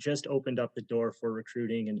just opened up the door for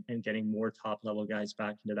recruiting and getting more top level guys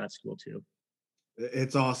back into that school too.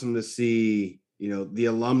 It's awesome to see, you know, the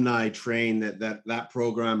alumni train that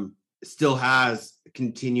program still has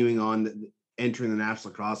continuing on, entering the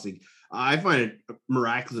National Lacrosse League. I find it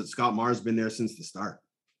miraculous that Scott Marr's been there since the start.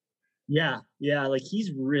 Yeah. Like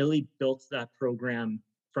he's really built that program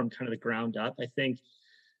from kind of the ground up. I think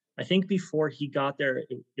before he got there,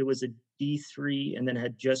 it was a D3 and then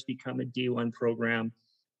had just become a D1 program.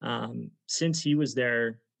 Since he was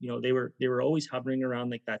there, you know, they were always hovering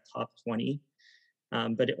around like that top 20.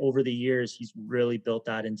 But over the years, he's really built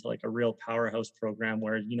that into like a real powerhouse program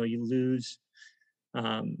where, you know, you lose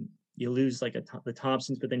like the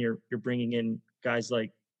Thompsons, but then you're bringing in guys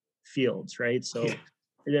like Fields, right? So,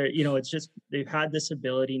 you know, it's just, they've had this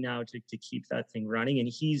ability now to keep that thing running. And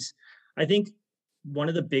I think one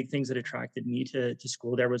of the big things that attracted me to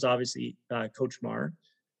school there was obviously Coach Marr.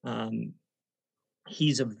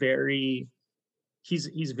 He's very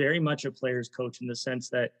much a player's coach in the sense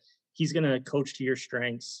that he's going to coach to your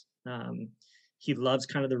strengths. He loves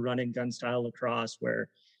kind of the run and gun style lacrosse where,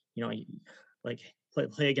 you know, like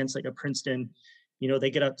play against like a Princeton, you know, they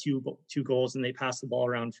get up two goals and they pass the ball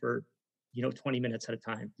around for, you know, 20 minutes at a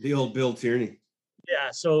time. The old Bill Tierney.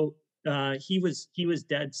 Yeah. So he was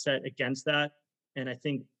dead set against that. And I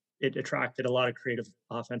think it attracted a lot of creative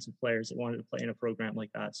offensive players that wanted to play in a program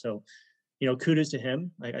like that. So, you know, kudos to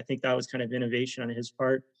him. I think that was kind of innovation on his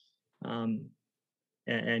part.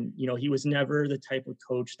 And, you know, he was never the type of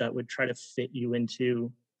coach that would try to fit you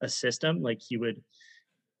into a system. Like he would,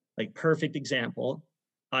 like, perfect example,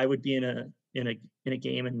 I would be in a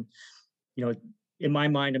game and, you know, in my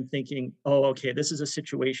mind, I'm thinking, oh, okay, this is a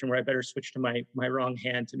situation where I better switch to my wrong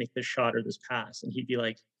hand to make this shot or this pass. And he'd be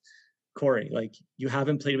like, Corey, like, you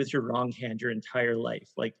haven't played with your wrong hand your entire life.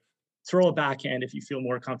 Like, throw a backhand if you feel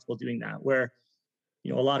more comfortable doing that, where,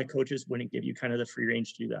 you know, a lot of coaches wouldn't give you kind of the free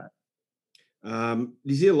range to do that. Do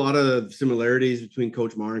you see a lot of similarities between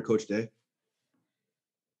Coach Marr and Coach Day?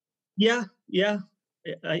 Yeah,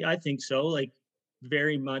 I think so. Like,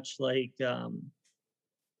 very much like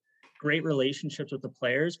great relationships with the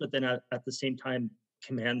players, but then at the same time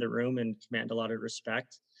command the room and command a lot of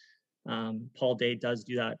respect. Paul Day does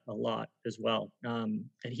do that a lot as well. And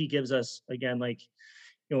he gives us, again, like,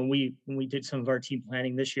 when we did some of our team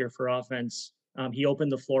planning this year for offense, he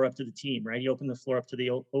opened the floor up to the team, right? He opened the floor up to the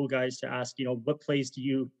O guys to ask, what plays do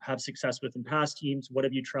you have success with in past teams? What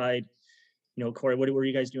have you tried? Corey, what were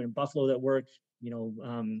you guys doing in Buffalo that worked?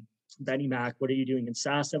 Benny Mac, what are you doing in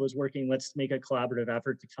SAS that was working? Let's make a collaborative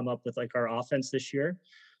effort to come up with like our offense this year,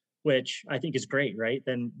 which I think is great, right?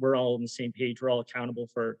 Then we're all on the same page. We're all accountable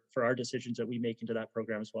for our decisions that we make into that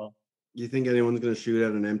program as well. You think anyone's going to shoot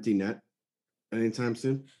at an empty net anytime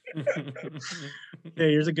soon?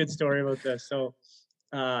 Hey, here's a good story about this. So,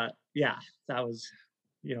 yeah, that was,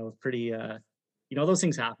 pretty, those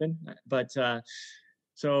things happen. But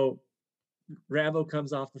so Rambo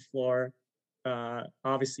comes off the floor.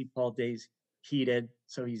 Obviously, Paul Day's heated,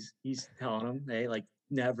 so he's telling him, hey, like,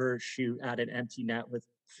 never shoot at an empty net with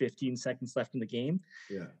 15 seconds left in the game.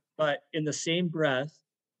 Yeah. But in the same breath,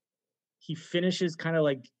 he finishes kind of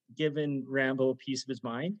like giving Rambo a piece of his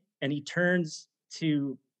mind, and he turns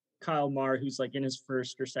to Kyle Marr, who's like in his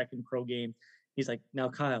first or second pro game. He's like, now,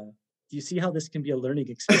 Kyle, do you see how this can be a learning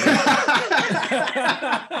experience?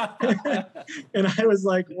 And I was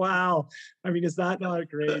like, wow. I mean, is that not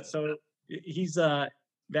great? So he's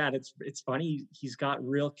man, it's funny. He's got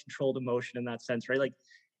real controlled emotion in that sense, right? Like,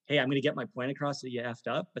 hey, I'm going to get my point across that you effed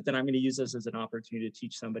up, but then I'm going to use this as an opportunity to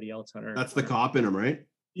teach somebody else on our. That's the cop in him, right?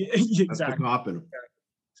 Yeah, exactly. That's the cop in him.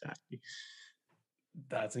 Exactly.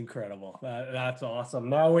 That's incredible. That's awesome.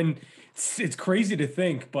 Now, when it's crazy to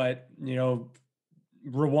think, but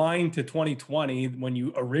rewind to 2020 when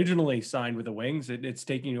you originally signed with the Wings. It's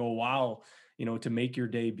taking you a while, to make your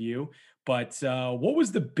debut. But what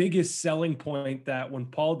was the biggest selling point that when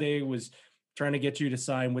Paul Day was trying to get you to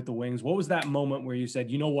sign with the Wings, what was that moment where you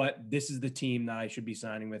said, you know what, this is the team that I should be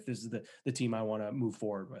signing with. This is the team I want to move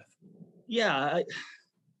forward with. Yeah.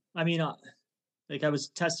 I mean, like I was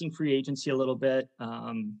testing free agency a little bit.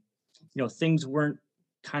 Things weren't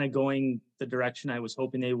kind of going the direction I was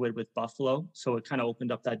hoping they would with Buffalo. So it kind of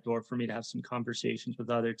opened up that door for me to have some conversations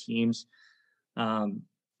with other teams.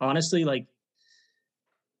 Honestly, like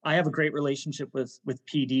I have a great relationship with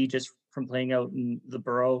PD just from playing out in the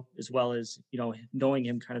borough, as well as, knowing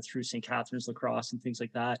him kind of through St. Catharines lacrosse and things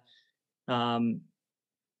like that.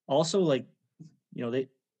 Also, like,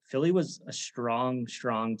 Philly was a strong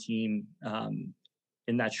team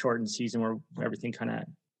in that shortened season where everything kind of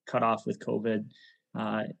cut off with COVID.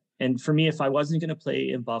 And for me, if I wasn't going to play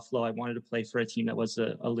in Buffalo, I wanted to play for a team that was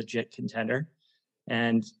a legit contender.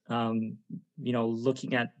 And,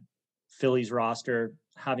 looking at Philly's roster,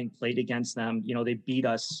 having played against them, they beat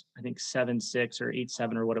us, I think 7-6 or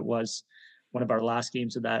 8-7 or what it was, one of our last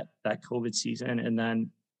games of that COVID season. And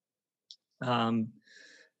then,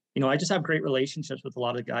 I just have great relationships with a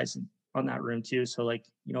lot of the guys on that room too. So like,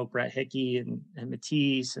 Brett Hickey and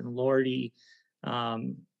Matisse and Lordy,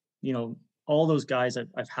 all those guys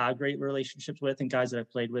I've had great relationships with, and guys that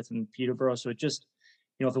I've played with in Peterborough. So it just,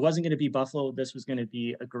 if it wasn't going to be Buffalo, this was going to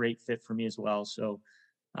be a great fit for me as well. So,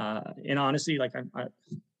 and honestly, like I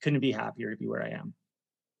couldn't be happier to be where I am.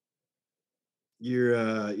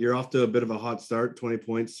 You're off to a bit of a hot start, 20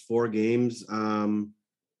 points, 4 games.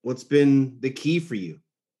 What's been the key for you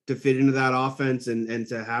to fit into that offense and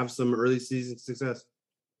to have some early season success?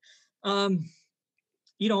 Like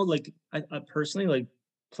I personally, like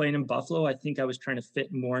playing in Buffalo, I think I was trying to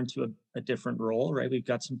fit more into a different role, right? We've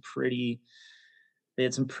got they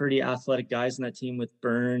had some pretty athletic guys in that team with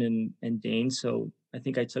Byrne and Dane. So I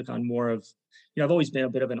think I took on more of, I've always been a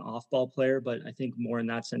bit of an off-ball player, but I think more in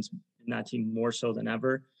that sense, in that team more so than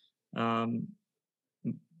ever.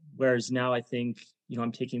 Whereas now I think,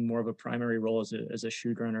 I'm taking more of a primary role as a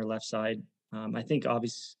shooter on our left side. I think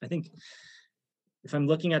if I'm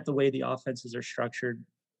looking at the way the offenses are structured,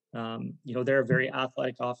 they're a very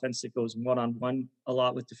athletic offense that goes one-on-one a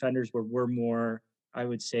lot with defenders, where we're more, I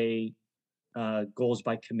would say, goals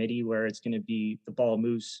by committee, where it's going to be the ball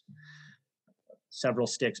moves several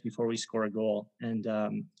sticks before we score a goal. And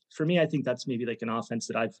for me, I think that's maybe like an offense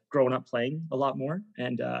that I've grown up playing a lot more.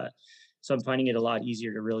 And so I'm finding it a lot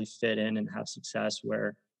easier to really fit in and have success,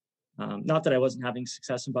 where not that I wasn't having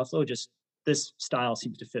success in Buffalo, just this style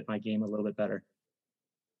seems to fit my game a little bit better.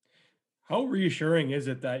 How reassuring is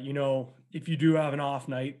it that, if you do have an off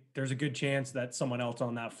night, there's a good chance that someone else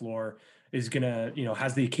on that floor is going to,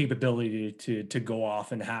 has the capability to go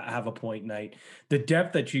off and have a point night. The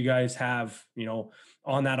depth that you guys have,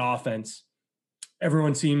 on that offense,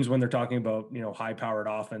 everyone seems, when they're talking about, high powered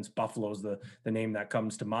offense, Buffalo's the name that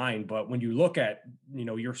comes to mind. But when you look at,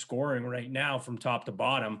 your scoring right now from top to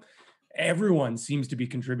bottom, everyone seems to be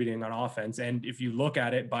contributing on offense. And if you look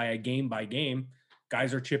at it by game,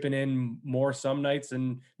 guys are chipping in more some nights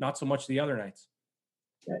and not so much the other nights.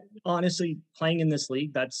 Honestly, playing in this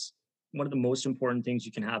league, that's one of the most important things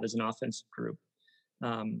you can have as an offensive group.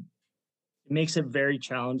 It makes it very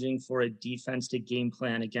challenging for a defense to game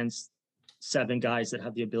plan against 7 guys that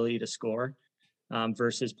have the ability to score,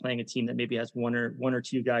 versus playing a team that maybe has one or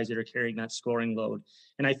two guys that are carrying that scoring load.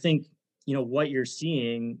 And I think, what you're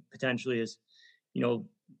seeing potentially is,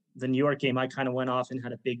 the New York game, I kind of went off and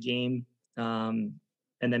had a big game.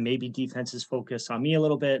 And then maybe defenses focus on me a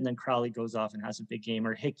little bit, and then Crowley goes off and has a big game,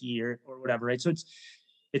 or Hickey or whatever, right? So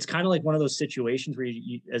it's kind of like one of those situations where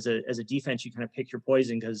you as a defense, you kind of pick your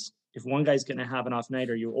poison, because if one guy's going to have an off night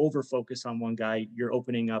or you over focus on one guy, you're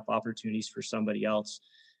opening up opportunities for somebody else.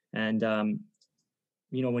 And,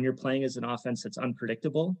 when you're playing as an offense that's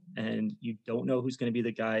unpredictable and you don't know who's going to be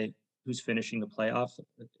the guy who's finishing the playoff,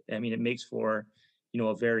 I mean, it makes for,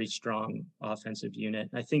 a very strong offensive unit.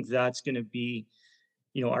 I think that's going to be,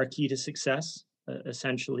 our key to success,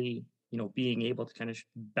 essentially, being able to kind of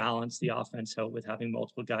balance the offense out with having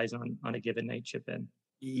multiple guys on a given night chip in.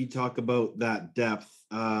 You talk about that depth.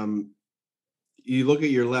 You look at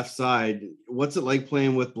your left side. What's it like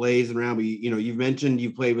playing with Blaze and Rambo? You've mentioned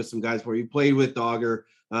you've played with some guys before. You played with Dogger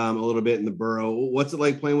a little bit in the Burrow. What's it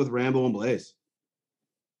like playing with Rambo and Blaze?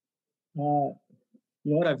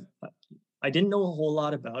 I didn't know a whole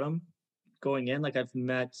lot about him going in. Like, I've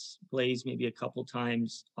met Blaze maybe a couple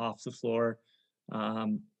times off the floor.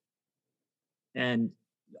 And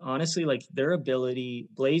honestly, like, their ability,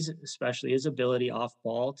 Blaze especially, his ability off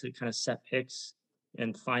ball to kind of set picks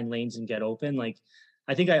and find lanes and get open. Like,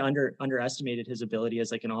 I think I underestimated his ability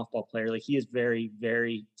as like an off ball player. Like, he is very,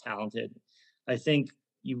 very talented. I think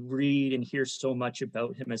you read and hear so much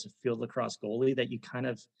about him as a field lacrosse goalie that it kind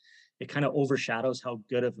of overshadows how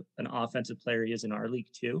good of an offensive player he is in our league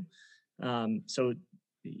too. So,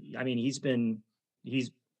 I mean, he's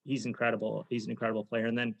incredible. He's an incredible player.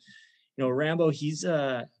 And then, Rambo, he's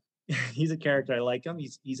a character. I like him.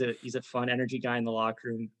 He's a fun energy guy in the locker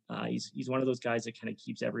room. He's one of those guys that kind of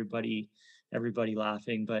keeps everybody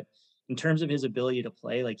laughing. But in terms of his ability to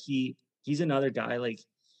play, like, he's another guy, like,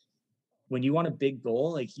 when you want a big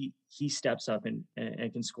goal, like, he steps up and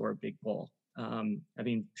can score a big goal. I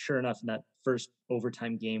mean, sure enough, in that first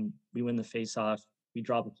overtime game, we win the face-off, we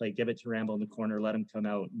drop a play, give it to Rambo in the corner, let him come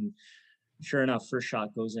out, and sure enough, first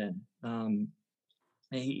shot goes in.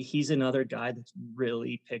 He's another guy that's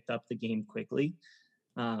really picked up the game quickly.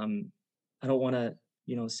 I don't want to,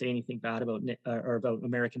 say anything bad about or about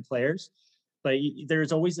American players, but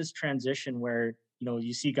there's always this transition where,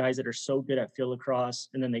 you see guys that are so good at field lacrosse,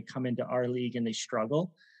 and then they come into our league and they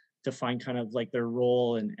struggle to find kind of like their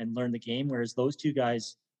role and learn the game. Whereas those two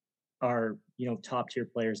guys are, top tier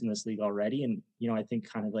players in this league already. And, I think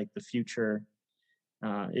kind of like the future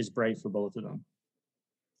is bright for both of them.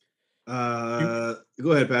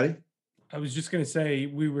 Go ahead, Patty. I was just going to say,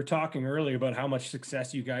 we were talking earlier about how much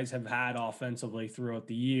success you guys have had offensively throughout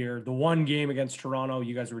the year. The one game against Toronto,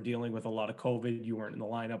 you guys were dealing with a lot of COVID. You weren't in the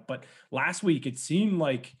lineup. But last week, it seemed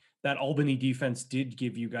like that Albany defense did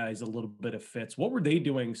give you guys a little bit of fits. What were they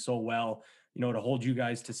doing so well, to hold you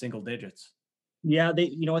guys to single digits? Yeah, they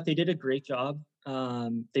did a great job.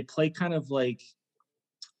 They play kind of like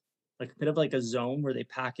a bit of like a zone where they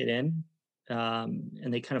pack it in,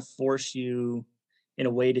 and they kind of force you in a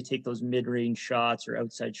way to take those mid-range shots or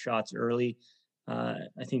outside shots early. I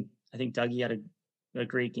think Dougie had a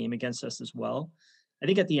great game against us as well. I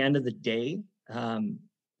think at the end of the day,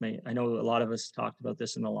 I know a lot of us talked about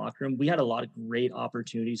this in the locker room. We had a lot of great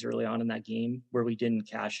opportunities early on in that game where we didn't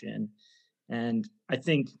cash in. And I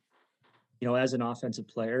think, as an offensive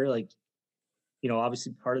player, like,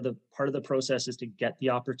 obviously part of the process is to get the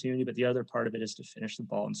opportunity, but the other part of it is to finish the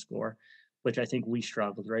ball and score, which I think we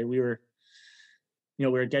struggled, right? We were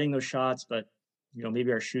getting those shots, but,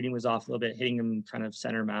 maybe our shooting was off a little bit, hitting them kind of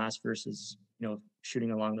center mass versus, shooting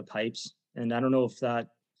along the pipes. And I don't know if that,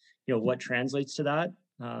 what translates to that.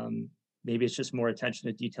 Maybe it's just more attention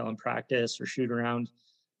to detail in practice or shoot around.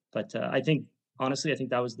 But I think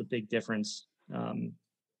that was the big difference.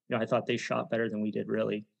 I thought they shot better than we did,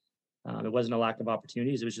 really. It wasn't a lack of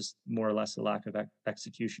opportunities. It was just more or less a lack of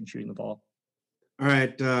execution shooting the ball. All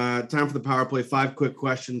right. Time for the power play. 5 quick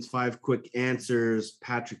questions, 5 quick answers.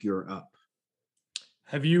 Patrick, you're up.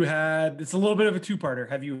 It's a little bit of a two-parter.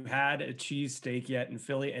 Have you had a cheesesteak yet in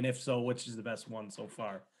Philly? And if so, which is the best one so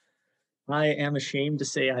far? I am ashamed to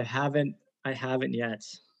say I haven't yet.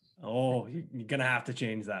 Oh, you're going to have to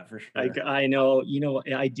change that for sure. I know,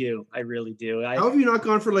 I do. I really do. How have you not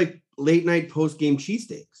gone for like late night post-game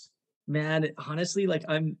cheesesteaks? Man, honestly, like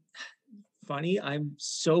funny. I'm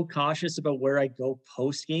so cautious about where I go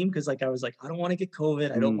post game because, like, I was like, I don't want to get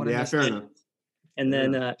COVID. I don't want to miss fair it. enough. And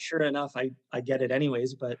then, sure enough, I get it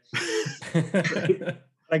anyways. But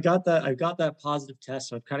I got that positive test,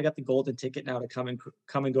 so I've kind of got the golden ticket now to come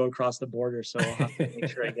and go across the border. So I'll have to make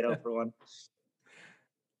sure I get out for one.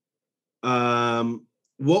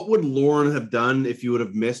 What would Lauren have done if you would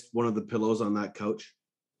have missed one of the pillows on that couch?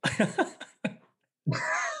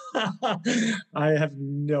 I have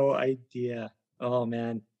no idea. Oh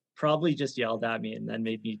man, probably just yelled at me and then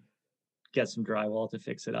made me get some drywall to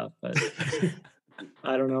fix it up. But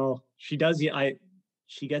I don't know. She does.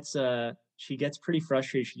 She gets pretty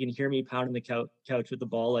frustrated. She can hear me pounding the couch with the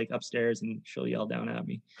ball like upstairs, and she'll yell down at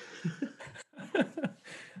me.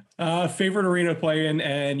 Favorite arena to play in,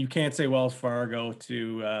 and you can't say Wells Fargo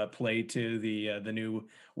to play to the new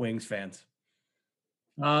Wings fans.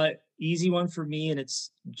 Easy one for me, and it's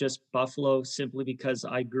just Buffalo, simply because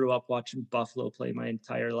I grew up watching Buffalo play my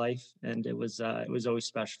entire life, and it was always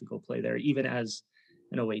special to go play there, even as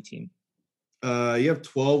an away team. You have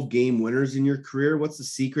 12 game winners in your career. What's the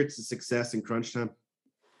secret to success in crunch time?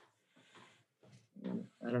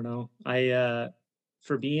 I don't know.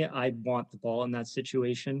 For me, I want the ball in that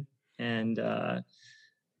situation, and got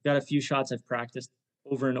a few shots I've practiced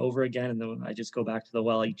over and over again, and then I just go back to the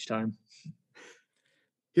well each time.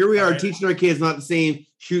 Here we are teaching our kids not to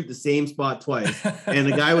shoot the same spot twice. And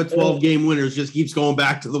the guy with 12 game winners just kekeeps going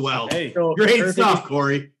back to the well. Hey, So great stuff,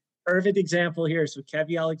 Corey. Perfect example here. So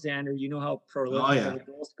Kevy Alexander, you know how prolific yeah. of a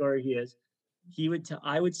goal scorer he is.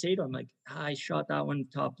 I would say to him, like, I shot that one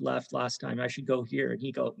top left last time. I should go here. And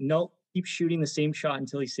he go, nope, keep shooting the same shot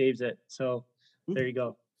until he saves it. So there you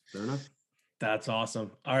go. Fair enough. That's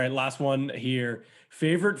awesome. All right, last one here.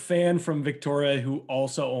 Favorite fan from Victoria who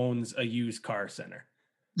also owns a used car center?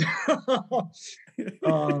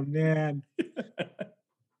 Oh man.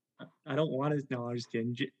 I don't want to. No, I'm just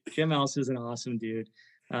kidding. Jim Else is an awesome dude.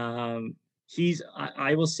 I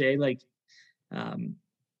will say, like,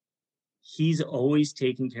 he's always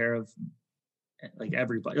taken care of, like,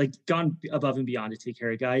 everybody, like, gone above and beyond to take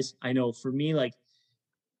care of guys. I know for me, like,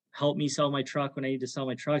 help me sell my truck when I need to sell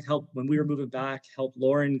my truck, help when we were moving back, help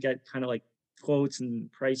Lauren get kind of like quotes and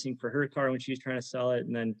pricing for her car when she was trying to sell it.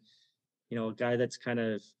 And then, a guy that's kind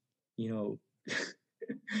of,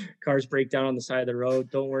 cars break down on the side of the road.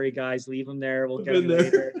 Don't worry, guys, leave them there. We'll get them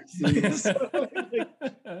later.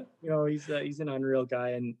 So, he's an unreal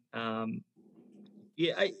guy. And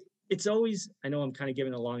it's always, I know I'm kind of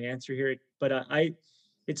giving a long answer here, but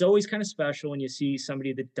it's always kind of special when you see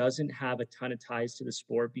somebody that doesn't have a ton of ties to the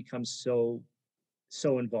sport become so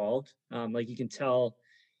involved. Like, you can tell,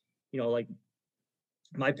 like,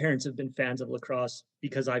 my parents have been fans of lacrosse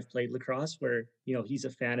because I've played lacrosse, where, he's a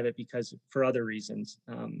fan of it because for other reasons.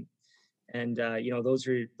 Those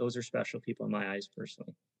are special people in my eyes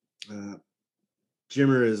personally.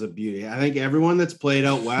 Jimmer is a beauty. I think everyone that's played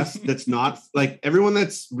out west, that's not like everyone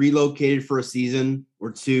that's relocated for a season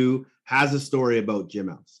or two, has a story about Jim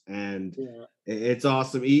Else, and it's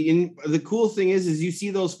awesome. And the cool thing is you see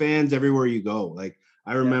those fans everywhere you go. Like,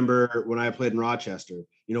 I remember when I played in Rochester,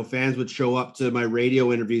 fans would show up to my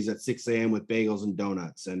radio interviews at 6 a.m. with bagels and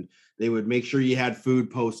donuts, and they would make sure you had food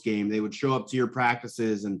post game. They would show up to your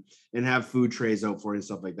practices and have food trays out for you and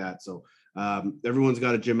stuff like that. So everyone's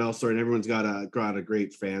got a Jim Else story, and everyone's got a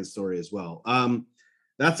great fan story as well.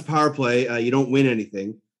 That's a power play. You don't win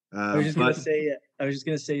anything. I was just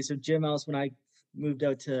gonna say. So Jim Else, when I moved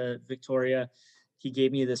out to Victoria, he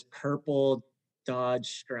gave me this purple Dodge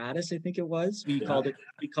Stratus, I think it was. We called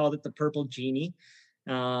it the Purple Genie.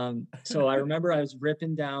 So I remember I was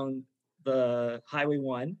ripping down the Highway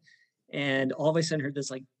 1, and all of a sudden heard this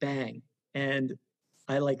like bang, and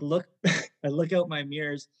I look out my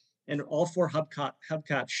mirrors, and all 4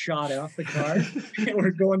 hubcaps shot off the car, and we're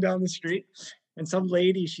going down the street, and some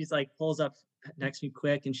lady, she's like, pulls up next to me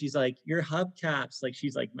quick, and she's like, your hubcaps, like,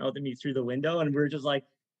 she's like mouthing me through the window, and we're just like,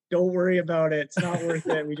 don't worry about it, it's not worth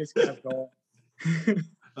it. We just kept going.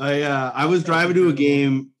 I was driving to a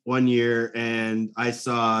game one year, and I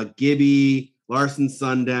saw Gibby, Larson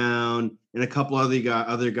Sundown, and a couple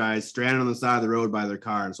other guys stranded on the side of the road by their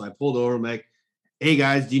car. And so I pulled over. I'm like, hey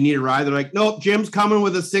guys, do you need a ride? They're like, nope, Jim's coming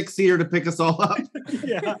with a 6-seater to pick us all up.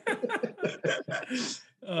 Yeah.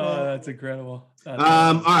 Oh, that's incredible. All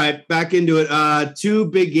right, back into it. 2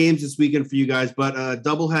 big games this weekend for you guys, but a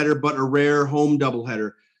doubleheader, but a rare home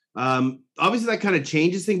doubleheader. Obviously that kind of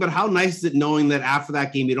changes things, but how nice is it knowing that after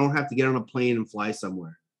that game, you don't have to get on a plane and fly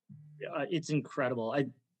somewhere? It's incredible.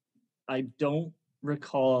 I don't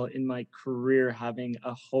recall in my career having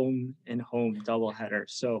a home and home doubleheader.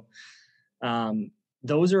 So,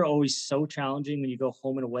 those are always so challenging when you go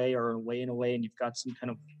home and away or away and away, and you've got some kind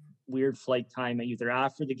of weird flight time either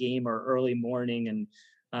after the game or early morning, and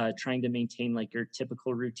trying to maintain like your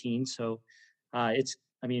typical routine. So it's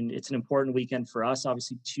an important weekend for us,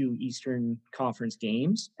 obviously 2 Eastern Conference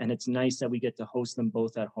games, and it's nice that we get to host them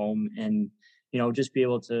both at home and, just be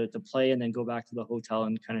able to play and then go back to the hotel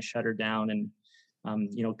and kind of shut her down and,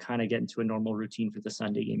 kind of get into a normal routine for the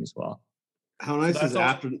Sunday game as well. How nice is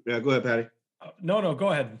after? Yeah, go ahead, Patty. No, go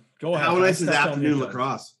ahead. Go ahead. How nice is afternoon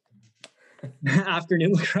lacrosse?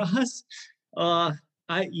 Afternoon lacrosse?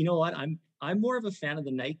 You know what? I'm more of a fan of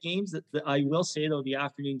the night games. I will say though, the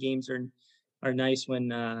afternoon games are nice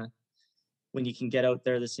when you can get out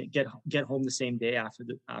there get home the same day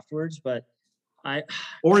afterwards. But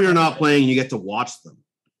or you're not playing, you get to watch them.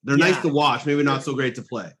 They're nice to watch, maybe not so great to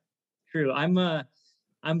play. True. I'm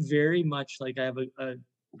very much like I have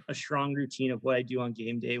a strong routine of what I do on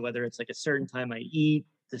game day, whether it's like a certain time I eat,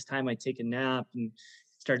 this time I take a nap and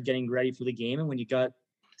start getting ready for the game. And when you got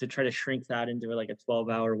to try to shrink that into like a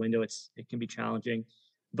 12-hour window, it can be challenging.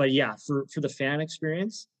 But yeah, for the fan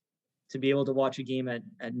experience, to be able to watch a game at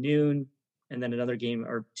noon and then another game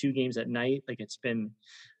or 2 games at night, like it's been,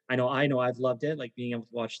 I know I've loved it. Like being able to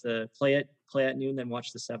watch play at noon, then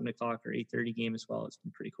watch the 7 o'clock or 8:30 game as well. It's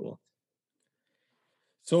been pretty cool.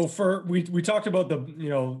 So we talked about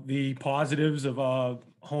the positives of a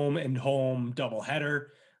home and home doubleheader.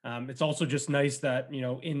 It's also just nice that,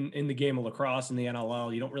 in the game of lacrosse in the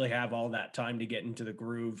NLL, you don't really have all that time to get into the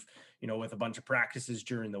groove, with a bunch of practices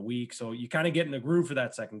during the week. So you kind of get in the groove for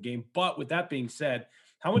that second game. But with that being said,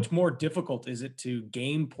 how much more difficult is it to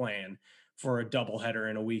game plan for a doubleheader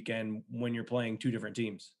in a weekend when you're playing 2 different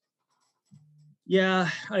teams? Yeah.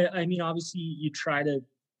 I mean, obviously you try to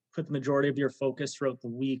put the majority of your focus throughout the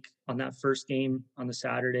week on that first game on the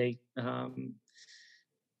Saturday. And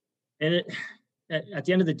at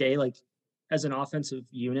the end of the day, like as an offensive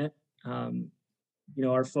unit,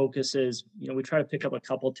 our focus is, we try to pick up a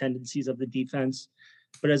couple tendencies of the defense,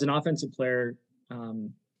 but as an offensive player,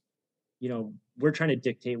 we're trying to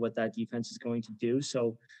dictate what that defense is going to do.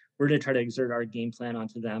 So we're going to try to exert our game plan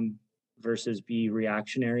onto them versus be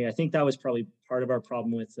reactionary. I think that was probably part of our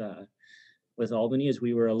problem with Albany, is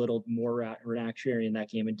we were a little more reactionary in that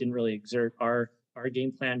game and didn't really exert our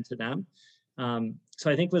game plan to them.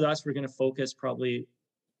 So I think with us, we're going to focus probably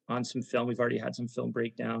on some film. We've already had some film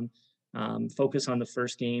breakdown, focus on the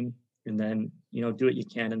first game, and then, do what you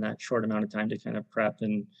can in that short amount of time to kind of prep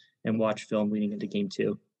and watch film leading into game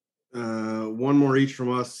 2. One more each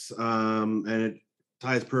from us. And it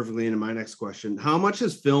ties perfectly into my next question. How much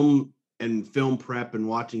has film and film prep and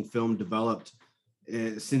watching film developed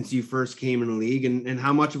since you first came in the league, and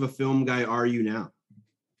how much of a film guy are you now?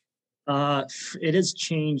 It has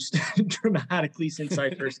changed dramatically since I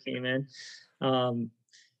first came in. I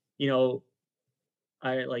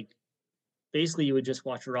basically you would just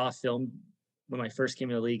watch raw film when I first came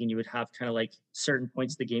in the league, and you would have kind of like certain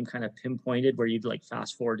points of the game kind of pinpointed where you'd like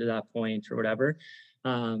fast forward to that point or whatever.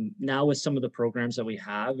 Now with some of the programs that we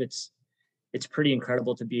have, it's pretty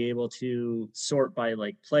incredible to be able to sort by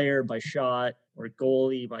like player, by shot, or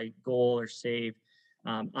goalie, by goal or save.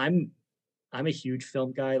 I'm a huge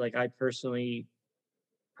film guy. Like I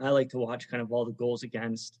like to watch kind of all the goals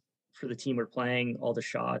against for the team we're playing, all the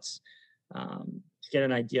shots, to get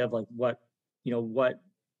an idea of like what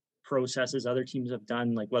processes other teams have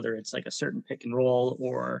done, like whether it's like a certain pick and roll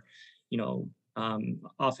or,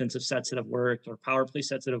 offensive sets that have worked or power play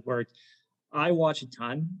sets that have worked. I watch a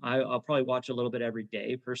ton. I'll probably watch a little bit every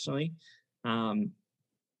day personally.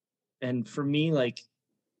 And for me, like,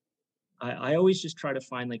 I always just try to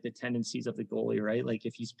find like the tendencies of the goalie, right? Like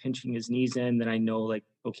if he's pinching his knees in, then I know like,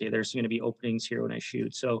 okay, there's going to be openings here when I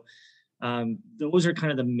shoot. So those are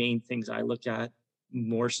kind of the main things I look at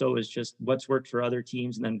more so, is just what's worked for other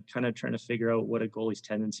teams and then kind of trying to figure out what a goalie's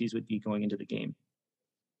tendencies would be going into the game.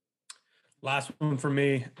 Last one for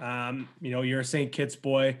me. You're a St. Kitts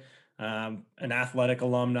boy, an athletic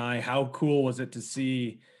alumni. How cool was it to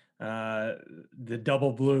see the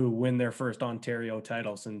Double Blue win their first Ontario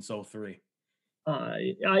title since 2003?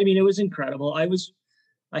 It was incredible.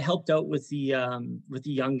 I helped out with the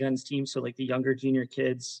young guns team, so like the younger junior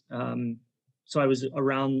kids. So I was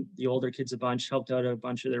around the older kids a bunch, helped out a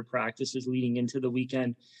bunch of their practices leading into the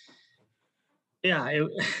weekend. Yeah,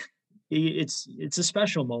 it's a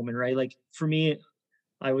special moment, right? Like for me,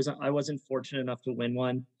 I wasn't fortunate enough to win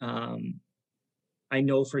one. I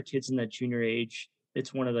know for kids in that junior age,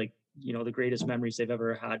 it's one of the greatest memories they've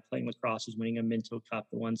ever had playing lacrosse is winning a Minto Cup,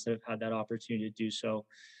 the ones that have had that opportunity to do so.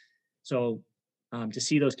 So to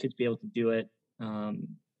see those kids be able to do it,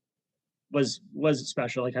 was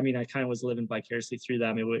special. Like, I mean, I kind of was living vicariously through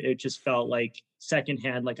them. It just felt like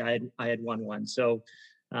secondhand, like I had won one. So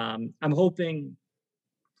I'm hoping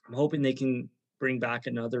they can bring back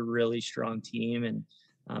another really strong team. And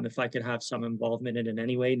if I could have some involvement in it in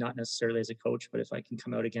any way, not necessarily as a coach, but if I can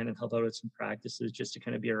come out again and help out with some practices just to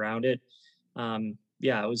kind of be around it.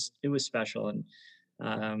 Yeah, it was special.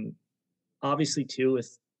 And obviously too,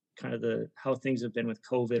 with kind of how things have been with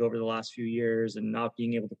COVID over the last few years and not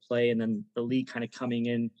being able to play, and then the league kind of coming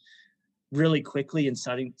in really quickly and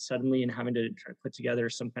suddenly and having to try to put together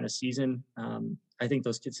some kind of season. I think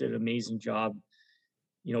those kids did an amazing job,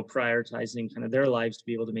 you know, prioritizing kind of their lives to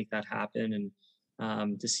be able to make that happen.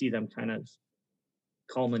 And to see them kind of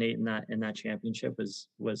culminate in that championship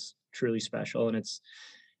was truly special. And it's,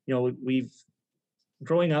 you know,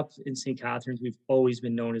 growing up in St. Catharines, we've always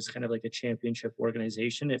been known as kind of like a championship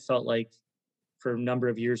organization. It felt like for a number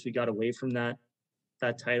of years we got away from that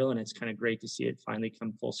title, and it's kind of great to see it finally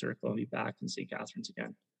come full circle and be back in St. Catharines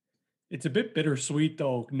again. It's a bit bittersweet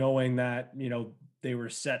though, knowing that, you know, they were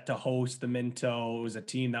set to host the Minto. It was a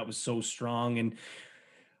team that was so strong, and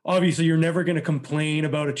obviously you're never going to complain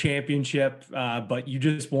about a championship, but you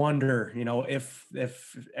just wonder, you know, if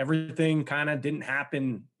everything kind of didn't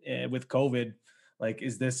happen with COVID, like,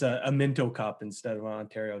 is this a Minto Cup instead of an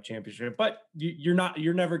Ontario Championship? But you're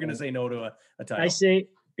never going to say no to a title. I say,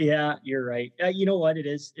 yeah, you're right. You know what it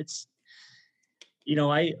is? It's, you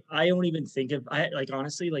know, I don't even think of,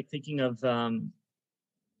 honestly, like thinking of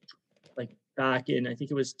like back in, I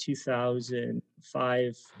think it was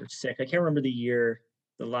 2005 or 6. I can't remember the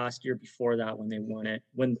last year before that when they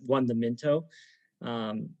won the Minto.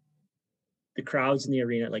 The crowds in the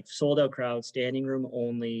arena, like sold out crowd, standing room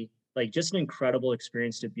only, like just an incredible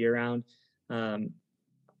experience to be around.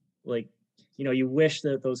 Like, you know, you wish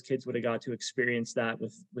that those kids would have got to experience that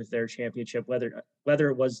with their championship, whether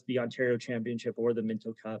it was the Ontario Championship or the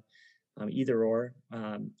Minto Cup, either or.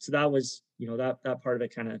 So that was, you know, that part of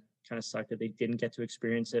it kind of sucked that they didn't get to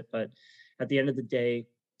experience it. But at the end of the day,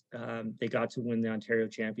 they got to win the Ontario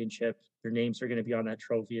Championship. Their names are going to be on that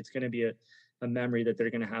trophy. It's going to be a memory that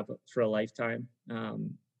they're going to have for a lifetime.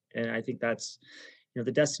 And I think that's, you know,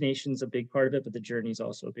 the destination's a big part of it, but the journey is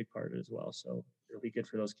also a big part of it as well. So it'll be good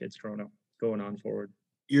for those kids going on forward.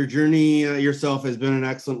 Your journey yourself has been an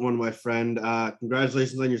excellent one, my friend.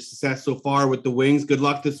 Congratulations on your success so far with the Wings. Good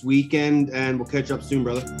luck this weekend, and we'll catch up soon,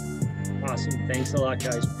 brother. Awesome. Thanks a lot,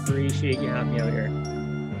 guys. Appreciate you having me out here.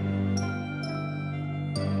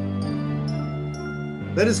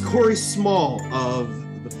 That is Corey Small of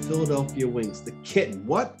the Philadelphia Wings, the kitten.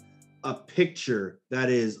 What a picture that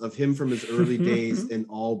is of him from his early days in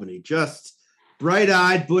Albany. Just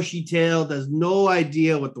bright-eyed, bushy-tailed, has no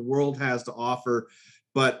idea what the world has to offer.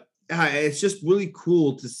 But it's just really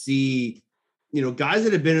cool to see, you know, guys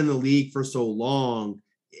that have been in the league for so long,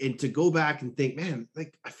 and to go back and think, man,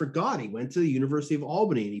 like, I forgot he went to the University of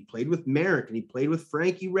Albany and he played with Merrick and he played with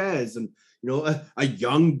Frankie Rez and, you know, a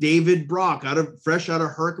young David Brock fresh out of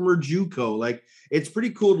Herkimer JUCO. Like, it's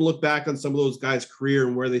pretty cool to look back on some of those guys' career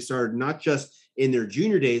and where they started, not just in their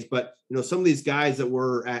junior days, but, you know, some of these guys that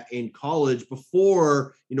were in college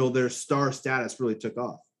before, you know, their star status really took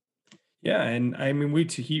off. Yeah, and I mean, we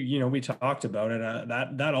talked about it.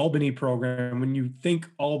 That Albany program. When you think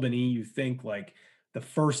Albany, you think like the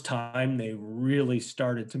first time they really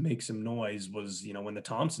started to make some noise was, you know, when the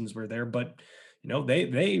Thompsons were there. But, you know,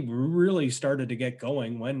 they really started to get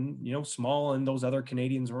going when, you know, Small and those other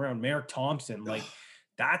Canadians were around. Merrick Thompson, like,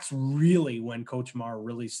 that's really when Coach Marr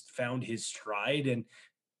really found his stride. And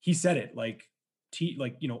he said it, like,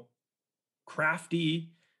 you know,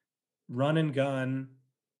 crafty, run and gun,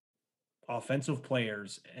 offensive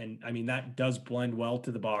players. And I mean, that does blend well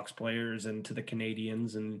to the box players and to the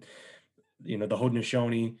Canadians and, you know, the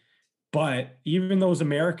Haudenosaunee. But even those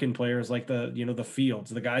American players, like the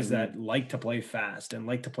Fields, the guys that like to play fast and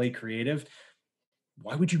like to play creative,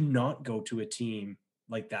 why would you not go to a team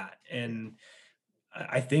like that? And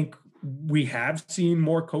I think we have seen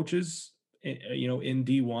more coaches, you know, in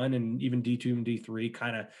D1 and even D2 and D3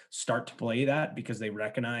 kind of start to play that because they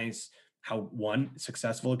recognize how, one,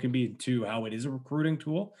 successful it can be, and two, how it is a recruiting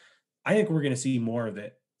tool. I think we're going to see more of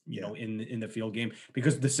it, you know, in the field game,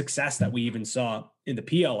 because the success that we even saw in the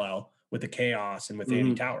PLL with the Chaos and with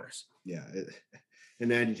Andy Towers. Yeah.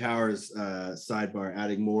 And Andy Towers, sidebar,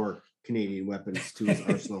 adding more Canadian weapons to his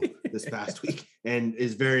arsenal this past week, and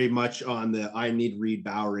is very much on the I need Reed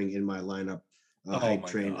Bowering in my lineup hype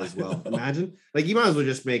train as well. Imagine, like, you might as well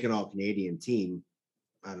just make an all Canadian team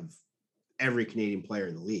out of every Canadian player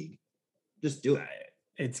in the league. Just do it.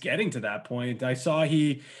 It's getting to that point. I saw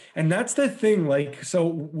and that's the thing. Like, so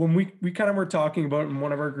when we kind of were talking about in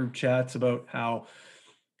one of our group chats about how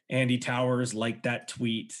Andy Towers liked that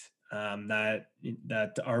tweet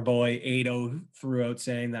that our boy Ado threw out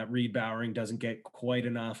saying that Reed Bowering doesn't get quite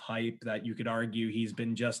enough hype, that you could argue he's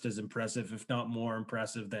been just as impressive, if not more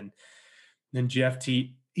impressive than Jeff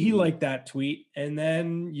Teat. He liked that tweet. And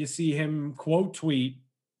then you see him quote tweet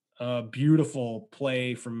a beautiful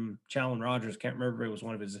play from Challen Rogers. Can't remember if it was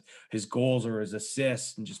one of his goals or his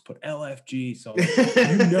assists, and just put LFG. So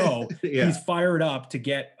Yeah. He's fired up to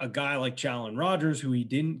get a guy like Challen Rogers, who he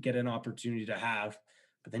didn't get an opportunity to have.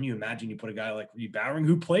 But then you imagine you put a guy like Reed Bowering,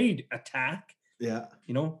 who played attack. Yeah.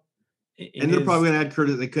 You know, and they're probably going to add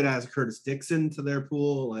Curtis. They could add Curtis Dixon to their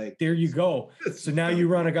pool. Like, there you go. So now you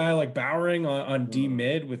run a guy like Bowering on D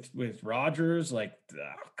mid with Rogers. Like,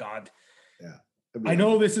 oh God. Yeah. I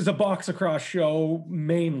know this is a box across show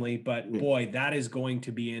mainly, but boy, that is going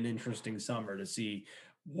to be an interesting summer to see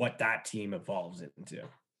what that team evolves into.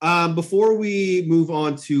 Before we move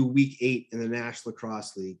on to week 8 in the National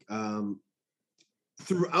Lacrosse League,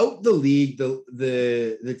 throughout the league,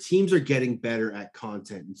 the teams are getting better at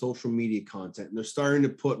content and social media content, and they're starting to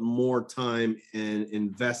put more time and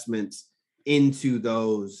investments into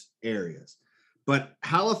those areas. But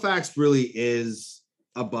Halifax really is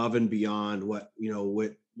above and beyond what, you know,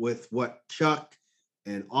 with what Chuck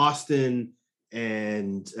and Austin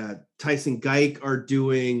and Tyson Geik are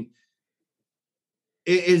doing.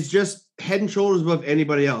 It is just head and shoulders above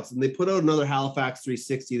anybody else. And they put out another Halifax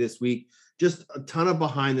 360 this week, just a ton of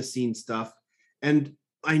behind the scenes stuff. And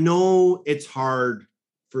I know it's hard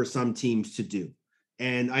for some teams to do.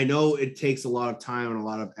 And I know it takes a lot of time and a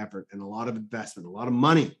lot of effort and a lot of investment, a lot of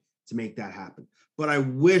money to make that happen. But I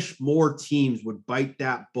wish more teams would bite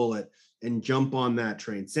that bullet and jump on that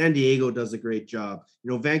train. San Diego does a great job.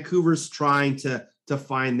 You know, Vancouver's trying to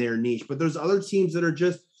find their niche, but there's other teams that are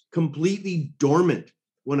just completely dormant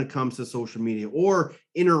when it comes to social media or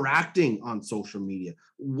interacting on social media.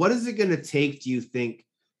 What is it going to take, do you think,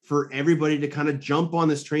 for everybody to kind of jump on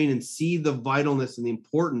this train and see the vitalness and the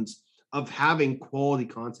importance of having quality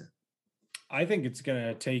content? I think it's going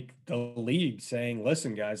to take the league saying,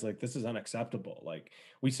 listen, guys, like, this is unacceptable. Like,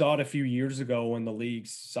 we saw it a few years ago when the league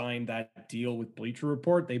signed that deal with Bleacher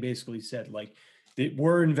Report. They basically said, like,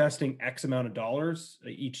 we're investing X amount of dollars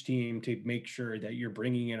each team to make sure that you're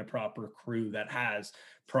bringing in a proper crew that has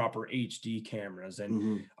proper HD cameras.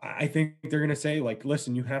 And I think they're going to say, like,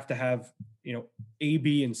 listen, you have to have, you know, A,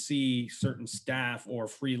 B, and C, certain staff or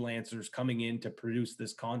freelancers coming in to produce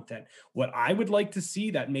this content. What I would like to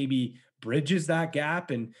see that maybe bridges that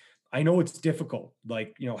gap. And I know it's difficult.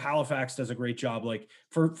 Like, you know, Halifax does a great job. Like,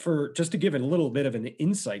 for just to give it a little bit of an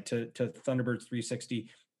insight to Thunderbirds 360,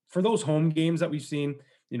 for those home games that we've seen,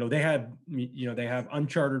 you know, they have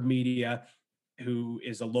Uncharted Media, who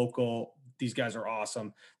is a local. These guys are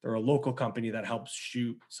awesome. They're a local company that helps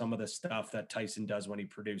shoot some of the stuff that Tyson does when he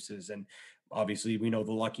produces. And obviously we know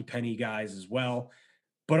the Lucky Penny guys as well.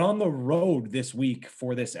 But on the road this week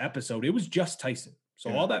for this episode, it was just Tyson. So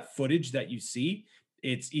all that footage that you see,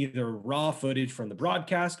 it's either raw footage from the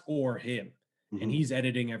broadcast or him. And he's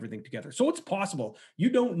editing everything together. So it's possible. You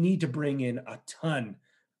don't need to bring in a ton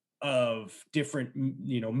of different,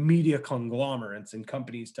 you know, media conglomerates and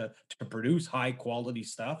companies to produce high quality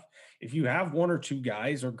stuff. If you have one or two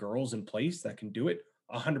guys or girls in place that can do it,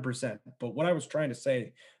 100%. But what I was trying to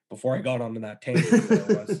say before I got onto that tangent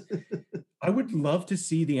was I would love to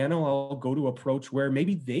see the NLL go to approach where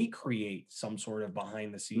maybe they create some sort of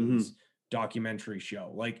behind the scenes documentary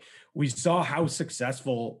show. Like, we saw how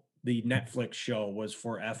successful the Netflix show was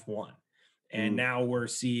for F1. And now we're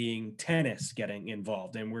seeing tennis getting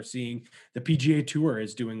involved, and we're seeing the PGA Tour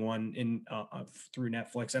is doing one in through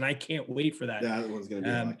Netflix, and I can't wait for that. That one's going to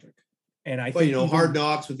be electric. And I think, you know, Hard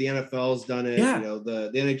Knocks with the NFL's done it. Yeah. You know,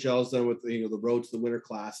 the NHL's done with, you know, the Road to the Winter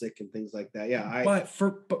Classic and things like that. Yeah. But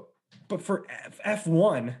for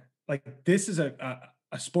F1, like, this is a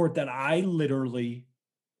sport that I literally,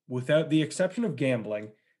 without the exception of gambling,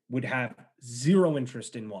 would have zero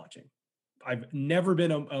interest in watching. I've never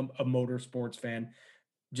been a motorsports fan.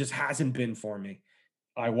 Just hasn't been for me.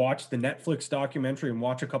 I watched the Netflix documentary and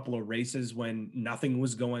watched a couple of races when nothing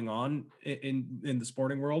was going on in the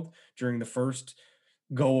sporting world during the first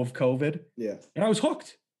go of COVID. Yeah. And I was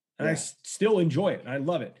hooked, and I still enjoy it. I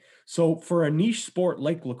love it. So for a niche sport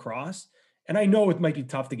like lacrosse, and I know it might be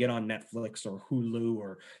tough to get on Netflix or Hulu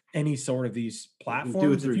or any sort of these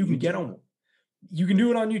platforms. If you can get on, you can do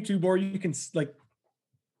it on YouTube, or you can, like,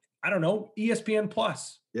 I don't know, ESPN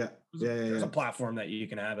Plus. Yeah. There's a platform that you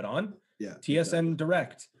can have it on. Yeah. TSN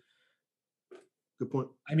Direct. Good point.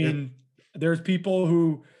 I mean, there's people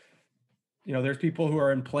who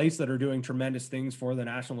are in place that are doing tremendous things for the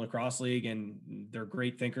National Lacrosse League, and they're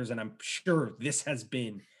great thinkers. And I'm sure this has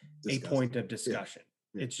been a point of discussion.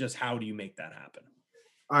 Yeah. It's just, how do you make that happen?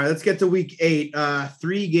 All right, let's get to week 8.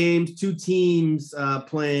 3 games, 2 teams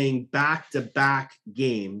playing back-to-back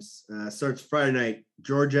games. Starts Friday night,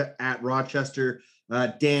 Georgia at Rochester.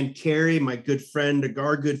 Dan Carey, my good friend,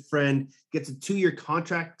 our good friend, gets a 2-year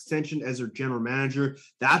contract extension as their general manager.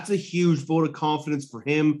 That's a huge vote of confidence for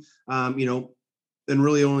him. And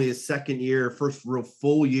really only his second year, first real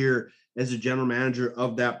full year as a general manager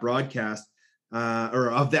of that broadcast or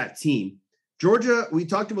of that team. Georgia, we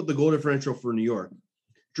talked about the goal differential for New York.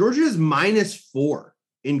 Georgia is -4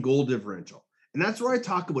 in goal differential. And that's where I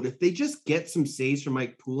talk about, if they just get some saves from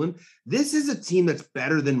Mike Poulin, this is a team that's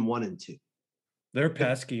better than 1 and 2. They're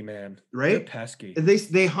pesky, man. Right? They're pesky.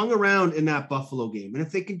 They hung around in that Buffalo game. And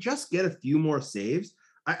if they could just get a few more saves,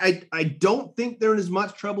 I don't think they're in as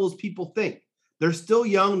much trouble as people think. They're still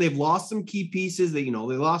young. They've lost some key pieces. They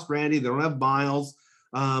lost Randy. They don't have Miles.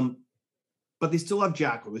 But they still have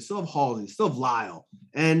Jackal. They still have Halsey. They still have Lyle.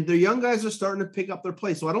 And their young guys are starting to pick up their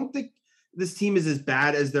play. So I don't think this team is as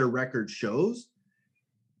bad as their record shows.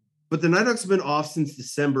 But the Nighthawks have been off since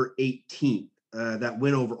December 18th, that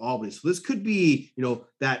win over Albany. So this could be,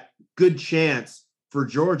 that good chance for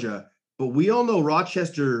Georgia. But we all know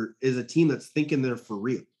Rochester is a team that's thinking they're for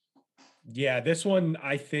real. Yeah, this one,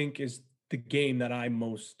 I think, is the game that I'm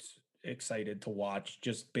most excited to watch,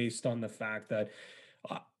 just based on the fact that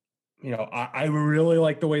I really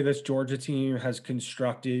like the way this Georgia team has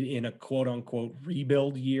constructed in a quote unquote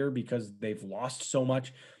rebuild year, because they've lost so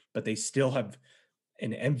much, but they still have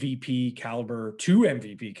an MVP caliber, 2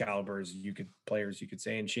 MVP calibers, players you could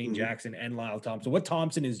say, and Shane Jackson and Lyle Thompson. What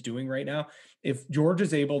Thompson is doing right now, if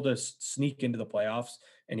Georgia's able to sneak into the playoffs,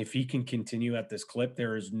 and if he can continue at this clip,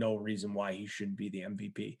 there is no reason why he shouldn't be the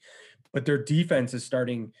MVP. But their defense is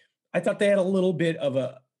starting. I thought they had a little bit of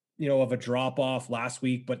a drop off last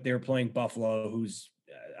week, but they're playing Buffalo, who's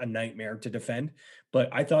a nightmare to defend. But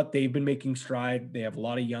I thought they've been making stride. They have a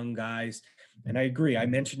lot of young guys. And I agree. I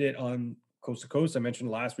mentioned it on Coast to Coast. I mentioned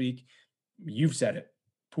last week. You've said it.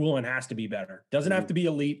 Poulin has to be better. Doesn't have to be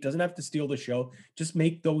elite. Doesn't have to steal the show. Just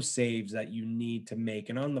make those saves that you need to make.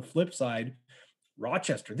 And on the flip side,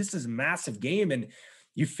 Rochester, this is a massive game. And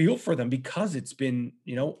you feel for them because it's been,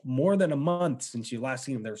 more than a month since you last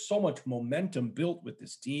seen them. There's so much momentum built with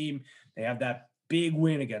this team. They have that big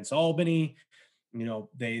win against Albany.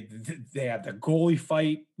 They have the goalie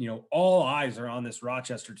fight. All eyes are on this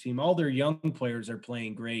Rochester team. All their young players are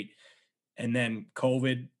playing great. And then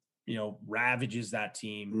COVID, ravages that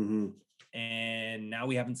team. Mm-hmm. And now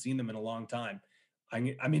we haven't seen them in a long time.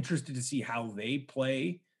 I'm interested to see how they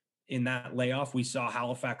play in that layoff. We saw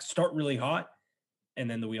Halifax start really hot, and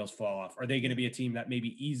then the wheels fall off. Are they going to be a team that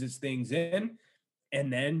maybe eases things in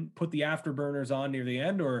and then put the afterburners on near the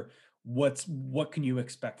end, or what can you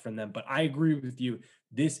expect from them? But I agree with you.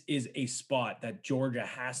 This is a spot that Georgia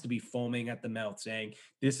has to be foaming at the mouth, saying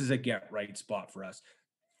this is a get right spot for us.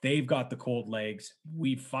 They've got the cold legs.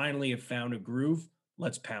 We finally have found a groove.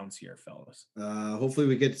 Let's pounce here, fellas. Hopefully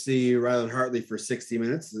we get to see Ryland Hartley for 60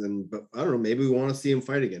 minutes. But I don't know, maybe we want to see him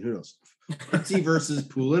fight again. Who knows? Hartley versus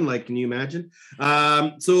Poulin, can you imagine?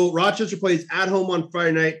 So Rochester plays at home on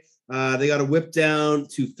Friday night. They got a whip down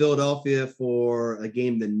to Philadelphia for a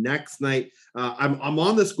game the next night. I'm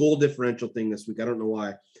on this goal differential thing this week. I don't know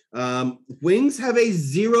why. Wings have a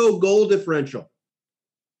 0 goal differential.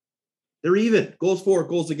 They're even. Goals for,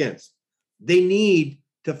 goals against. They need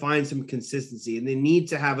to find some consistency, and they need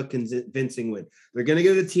to have a convincing win. They're going to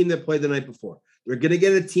get a team that played the night before. They're going to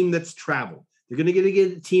get a team that's traveled. They're going to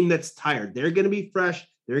get a team that's tired. They're going to be fresh.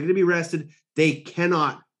 They're going to be rested. They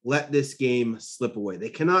cannot let this game slip away. They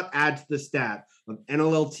cannot add to the stat of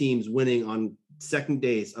NLL teams winning on second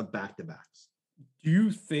days of back-to-backs. Do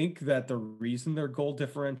you think that the reason their goal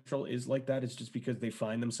differential is like that is just because they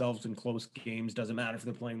find themselves in close games? Doesn't matter if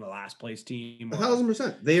they're playing the last place team.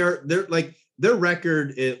 1,000%. They're like, their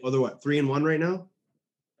record is, they're what, 3-1 right now?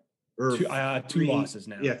 Or two losses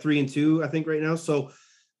now. Yeah, 3-2, I think, right now. So,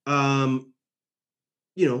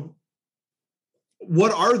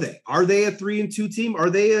 what are they? Are they a 3-2 team?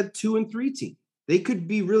 Are they a 2-3 team? They could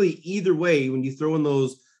be really either way when you throw in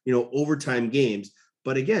those, overtime games.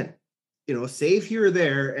 But again, a save here or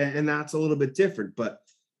there, and that's a little bit different. But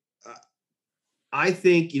I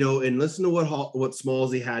think, and listen to what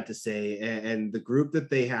Smallsy had to say and the group that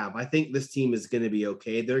they have. I think this team is going to be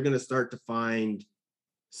okay. They're going to start to find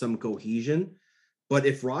some cohesion. But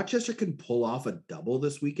if Rochester can pull off a double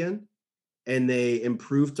this weekend and they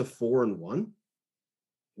improve to 4-1,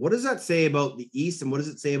 What does that say about the East, and what does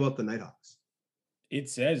it say about the Nighthawks? It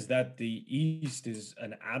says that the East is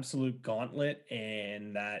an absolute gauntlet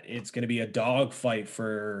and that it's going to be a dogfight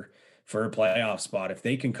for a playoff spot. If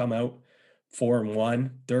they can come out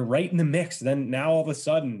 4-1, they're right in the mix. Then now all of a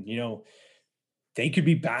sudden, they could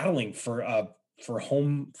be battling for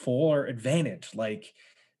home floor advantage. Like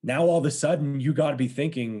now all of a sudden you got to be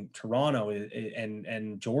thinking Toronto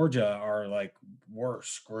and Georgia are like, we're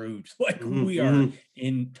screwed. Like we are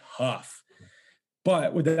in tough.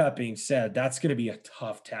 But with that being said, that's going to be a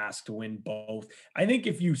tough task to win both. I think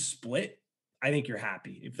if you split, I think you're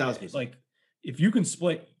happy. If you can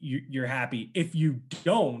split, you're happy. If you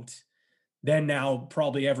don't, then now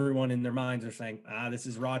probably everyone in their minds are saying, this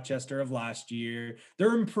is Rochester of last year.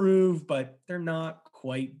 They're improved, but they're not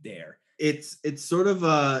quite there. It's sort of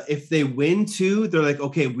if they win 2, they're like,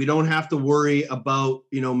 okay, we don't have to worry about,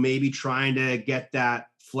 maybe trying to get that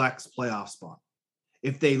flex playoff spot.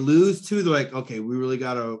 If they lose 2, they're like, okay, we really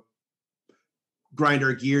got to grind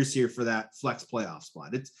our gears here for that flex playoff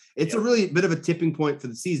spot. It's a really bit of a tipping point for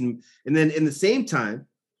the season. And then in the same time,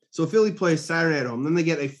 so Philly plays Saturday at home. Then they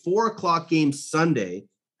get a 4:00 game Sunday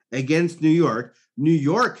against New York. New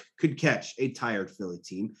York could catch a tired Philly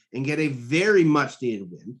team and get a very much needed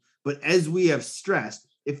win. But as we have stressed,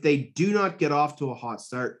 if they do not get off to a hot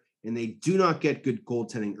start and they do not get good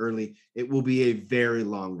goaltending early, it will be a very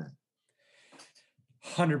long night.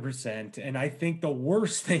 100%. And I think the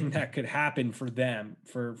worst thing that could happen for them,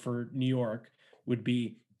 for New York, would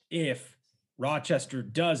be if Rochester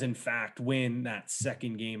does in fact win that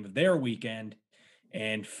second game of their weekend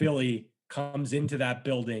and Philly comes into that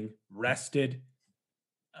building rested.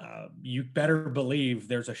 You better believe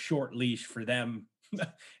there's a short leash for them.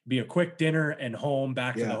 Be a quick dinner and home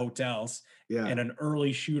back to the hotels and an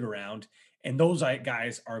early shoot around. And those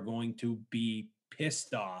guys are going to be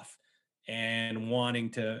pissed off and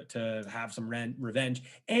wanting to have some revenge.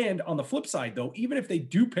 And on the flip side, though, even if they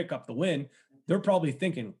do pick up the win, they're probably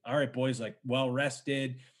thinking, all right, boys, like well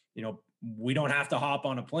rested, we don't have to hop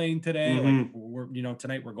on a plane today. Like we're,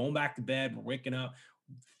 tonight we're going back to bed. We're waking up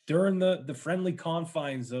during the friendly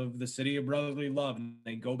confines of the city of brotherly love, and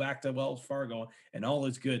they go back to Wells Fargo and all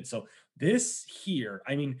is good. So this here,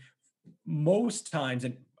 most times,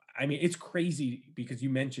 and it's crazy because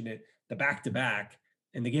you mentioned it, the back-to-back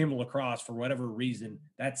in the game of lacrosse, for whatever reason,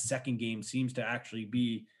 that second game seems to actually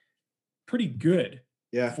be pretty good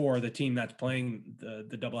for the team that's playing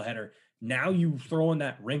the doubleheader. Now you throw in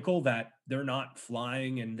that wrinkle that they're not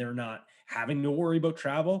flying and they're not having to worry about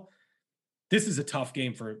travel. This is a tough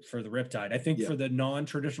game for the Riptide. I think for the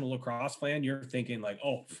non-traditional lacrosse fan, you're thinking like,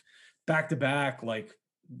 oh, back-to-back, like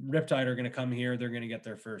Riptide are going to come here. They're going to get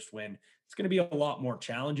their first win. It's going to be a lot more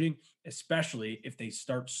challenging, especially if they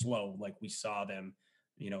start slow like we saw them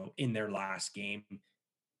in their last game.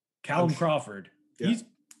 Callum Crawford,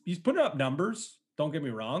 he's putting up numbers, don't get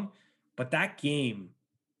me wrong, but that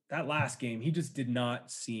last game, he just did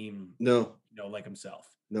not seem like himself.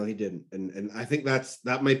 No, he didn't. And I think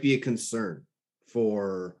that might be a concern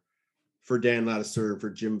for Dan Ladouceur, for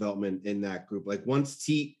Jim Veltman in that group. Like once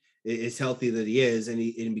Teat is healthy that he is, and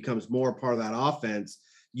he becomes more part of that offense,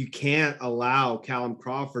 you can't allow Callum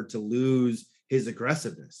Crawford to lose his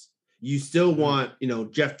aggressiveness. You still want,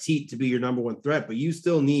 Jeff Teat to be your number one threat, but you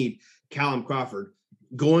still need Callum Crawford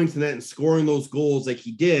going to net and scoring those goals like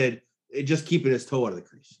he did, just keeping his toe out of the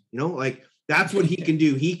crease. Like that's what he can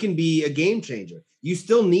do. He can be a game changer. You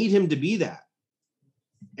still need him to be that.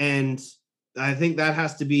 And I think that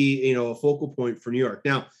has to be, a focal point for New York.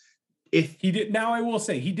 Now, I will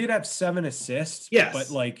say he did have 7 assists, but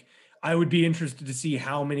like, I would be interested to see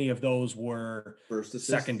how many of those were first assist,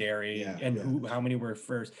 secondary and how many were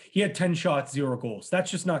first. He had 10 shots, 0 goals. That's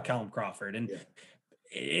just not Callum Crawford. And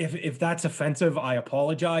if that's offensive, I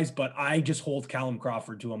apologize, but I just hold Callum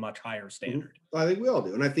Crawford to a much higher standard. I think we all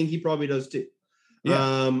do. And I think he probably does too.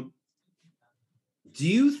 Yeah. Do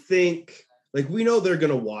you think, like, we know they're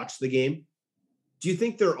going to watch the game. Do you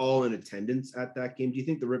think they're all in attendance at that game? Do you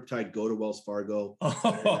think the Riptide go to Wells Fargo?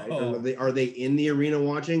 Are they in the arena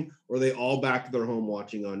watching, or are they all back to their home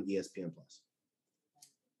watching on ESPN Plus?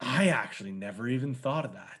 I actually never even thought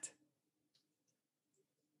of that.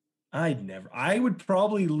 I would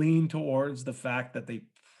probably lean towards the fact that they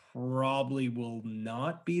probably will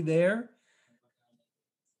not be there.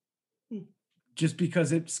 Just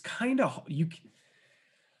because it's kind of,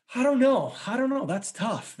 I don't know. That's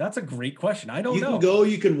tough. That's a great question. I don't know.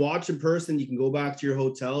 You can watch in person. You can go back to your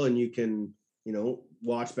hotel and you can,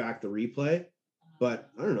 watch back the replay. But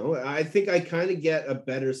I don't know. I think I kind of get a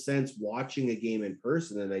better sense watching a game in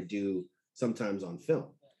person than I do sometimes on film.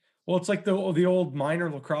 Well, it's like the old minor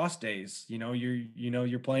lacrosse days.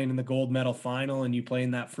 You're playing in the gold medal final, and you play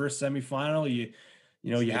in that first semifinal. You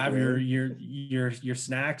have your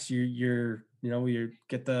snacks. You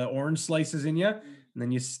get the orange slices in you, and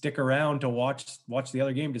then you stick around to watch the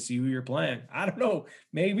other game to see who you're playing. I don't know.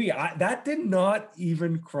 Maybe that did not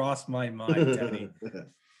even cross my mind, Teddy.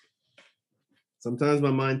 Sometimes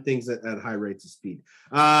my mind thinks at high rates of speed.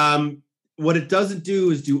 What it doesn't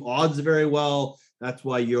do is do odds very well. That's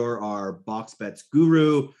why you're our box bets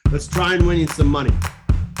guru. Let's try and win you some money.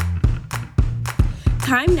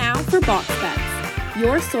 Time now for Box Bets,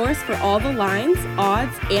 your source for all the lines,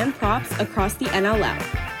 odds, and props across the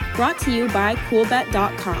NLL. Brought to you by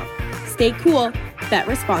CoolBet.com. Stay cool, bet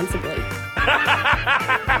responsibly.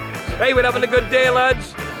 Hey, we're having a good day,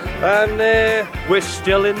 lads. And we're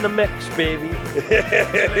still in the mix, baby.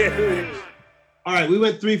 All right, we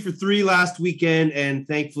went 3 for 3 last weekend, and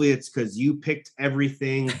thankfully it's because you picked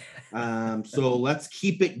everything. So let's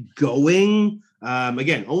keep it going.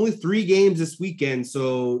 Again, only 3 games this weekend,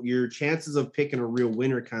 so your chances of picking a real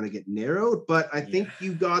winner kind of get narrowed, but I think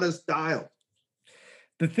you got us dialed.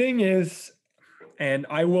 The thing is, and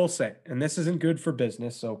I will say, and this isn't good for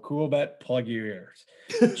business, so CoolBet, plug your ears.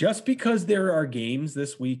 Just because there are games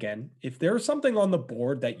this weekend, if there's something on the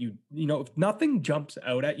board that if nothing jumps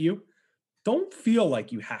out at you, don't feel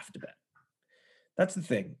like you have to bet. That's the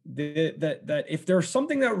thing. That if there's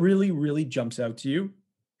something that really, really jumps out to you,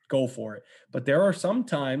 go for it. But there are some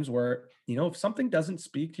times where, if something doesn't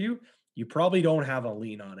speak to you, you probably don't have a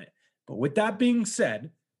lean on it. But with that being said,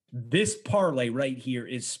 this parlay right here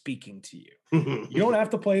is speaking to you. You don't have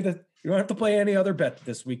to play any other bet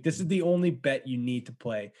this week. This is the only bet you need to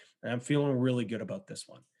play. And I'm feeling really good about this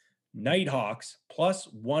one. Nighthawks plus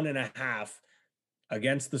 1.5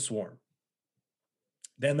 against the Swarm.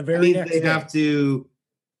 Then the very next they day, have to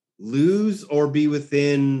lose or be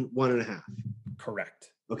within 1.5.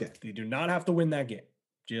 Correct. Okay. They do not have to win that game.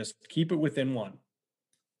 Just keep it within 1.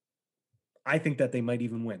 I think that they might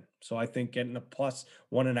even win. So I think getting a plus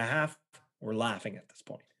 1.5, we're laughing at this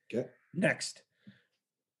point. Okay.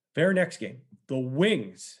 Very next game, the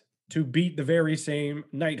Wings to beat the very same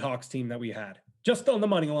Nighthawks team that we had. Just on the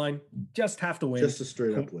money line, just have to win. Just a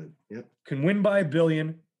straight up win. Yep. Can win by 1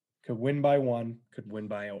 billion, could win by 1, could win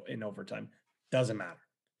in overtime. Doesn't matter.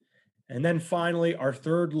 And then finally, our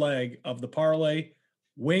third leg of the parlay,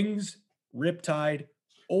 Wings, Riptide,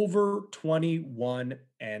 over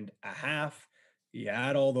 21.5. You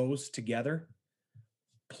add all those together,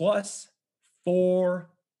 plus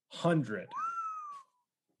 400.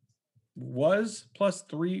 Was plus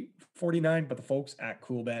 349, but the folks at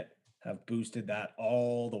CoolBet have boosted that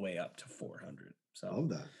all the way up to 400. So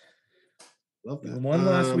Love that. One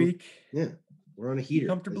last week. Yeah, we're on a heater.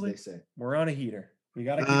 Comfortably, as they say. We're on a heater. We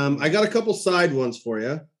got. I got a couple side ones for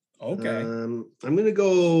you. Okay. I'm gonna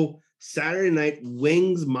go Saturday night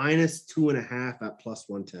Wings minus 2.5 at plus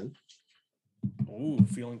 110. Ooh,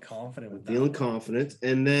 feeling confident with that. Feeling confident,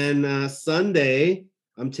 and then Sunday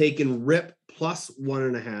I'm taking Rip plus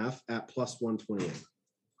 1.5 at plus 128.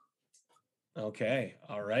 Okay.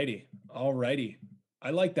 All righty. I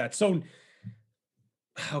like that. So,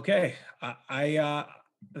 okay.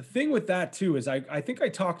 The thing with that too is I think I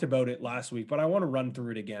talked about it last week, but I want to run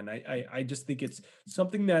through it again. I just think it's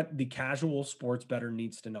something that the casual sports bettor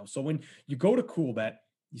needs to know. So when you go to CoolBet,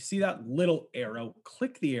 you see that little arrow,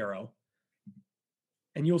 click the arrow,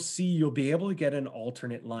 and you'll be able to get an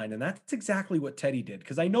alternate line. And that's exactly what Teddy did.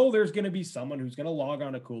 Because I know there's going to be someone who's going to log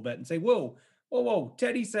on to CoolBet and say, whoa,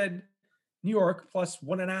 Teddy said New York plus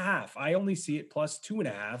 1.5. I only see it plus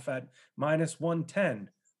 2.5 at minus 110.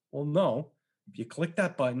 Well, no. If you click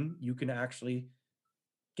that button, you can actually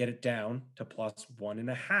get it down to plus 1.5. And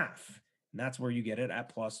that's where you get it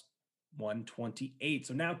at plus 128.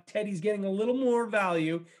 So now Teddy's getting a little more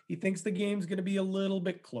value. He thinks the game's going to be a little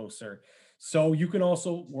bit closer. So you can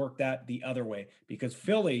also work that the other way because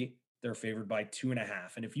Philly, they're favored by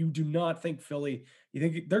 2.5. And if you do not think Philly, you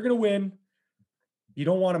think they're going to win, you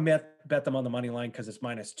don't want to bet them on the money line because it's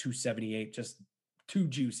minus 278, just too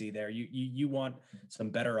juicy there. You want some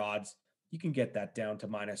better odds. You can get that down to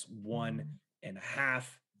minus 1.5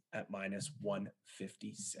 at minus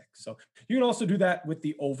 156. So you can also do that with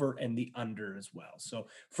the over and the under as well. So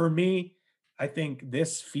for me, I think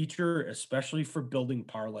this feature, especially for building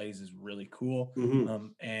parlays, is really cool. Mm-hmm.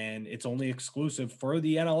 And it's only exclusive for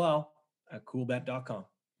the NLL at CoolBet.com.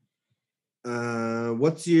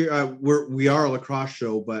 What's your we are a lacrosse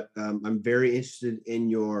show, but I'm very interested in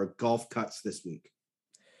your golf cuts this week.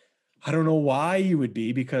 I don't know why you would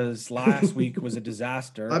be, because last week was a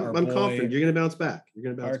disaster. I'm confident you're going to bounce back.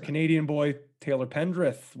 Canadian boy Taylor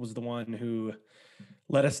Pendrith was the one who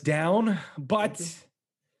let us down, but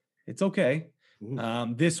it's okay.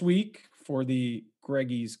 This week for the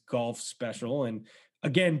Greggy's Golf Special. And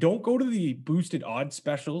again, don't go to the boosted odds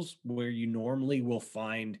specials where you normally will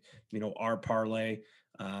find, our parlay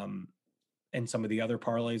and some of the other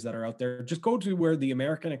parlays that are out there. Just go to where the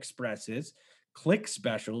American Express is, click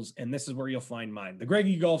specials, and this is where you'll find mine. The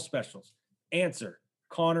Greggy Golf Specials. Answer,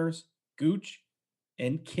 Connors, Gooch,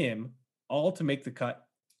 and Kim, all to make the cut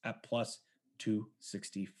at plus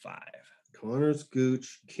 265. Connors,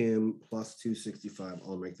 Gooch, Kim, plus 265.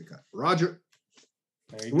 I'll make the cut. Roger.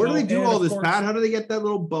 Where do they do all this, Pat? How do they get that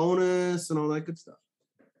little bonus and all that good stuff?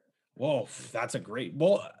 Whoa, that's a great.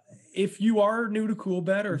 Well, if you are new to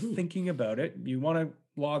CoolBet or thinking about it, you want to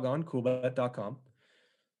log on coolbet.com,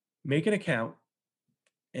 make an account,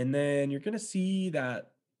 and then you're going to see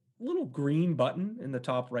that little green button in the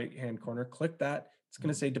top right-hand corner. Click that. It's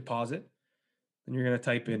going to say deposit. Then you're going to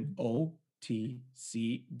type in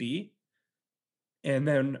OTCB and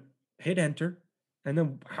then hit enter. And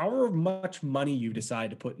then however much money you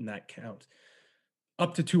decide to put in that account,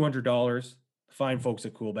 up to $200, the fine folks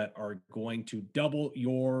at CoolBet are going to double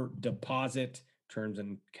your deposit. Terms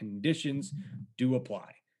and conditions do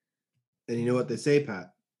apply. And you know what they say,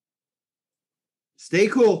 Pat? Stay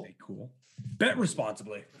cool. Stay cool. Bet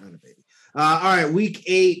responsibly. All right, week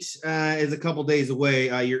 8 is a couple days away.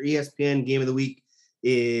 Your ESPN game of the week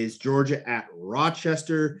is Georgia at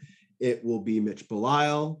Rochester. It will be Mitch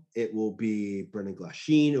Belisle. It will be Brendan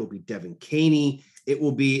Glasheen. It will be Devin Caney. It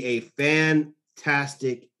will be a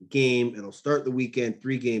fantastic game. It'll start the weekend.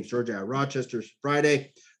 3 games. Georgia at Rochester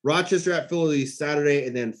Friday. Rochester at Philly Saturday.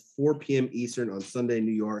 And then 4 p.m. Eastern on Sunday,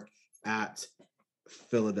 New York at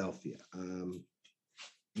Philadelphia.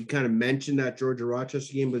 You kind of mentioned that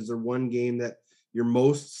Georgia-Rochester game. Was there one game that you're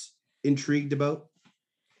most intrigued about?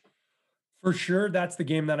 For sure, that's the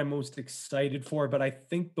game that I'm most excited for, but I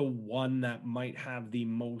think the one that might have the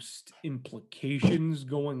most implications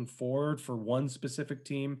going forward for one specific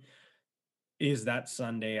team is that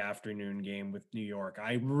Sunday afternoon game with New York.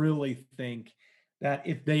 I really think that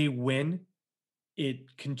if they win,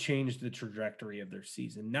 it can change the trajectory of their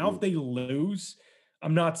season. Now, if they lose,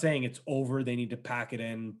 I'm not saying it's over. They need to pack it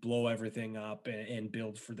in, blow everything up, and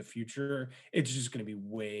build for the future. It's just going to be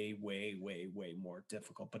way, way, way, way more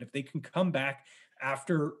difficult. But if they can come back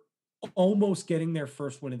after almost getting their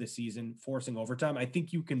first win of the season, forcing overtime, I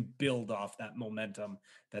think you can build off that momentum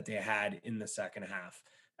that they had in the second half.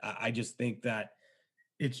 I just think that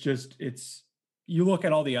you look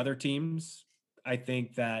at all the other teams, I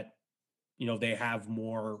think that, they have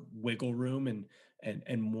more wiggle room and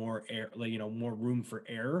more air, more room for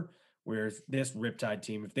error. Whereas this Riptide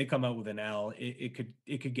team, if they come out with an L, it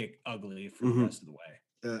could get ugly for the rest of the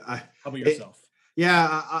way. How about yourself?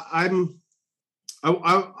 I'm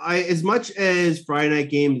as much as Friday night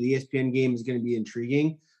game, the ESPN game is going to be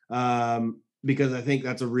intriguing because I think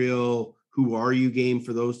that's a real who are you game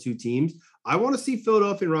for those two teams. I want to see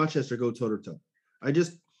Philadelphia and Rochester go toe to toe.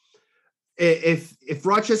 If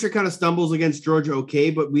Rochester kind of stumbles against Georgia, okay,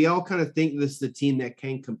 but we all kind of think this is a team that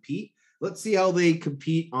can compete. Let's see how they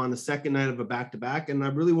compete on the second night of a back-to-back. And I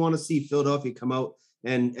really want to see Philadelphia come out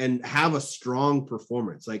and have a strong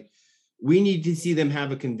performance. Like, we need to see them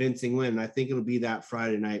have a convincing win. I think it'll be that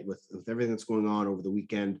Friday night with everything that's going on over the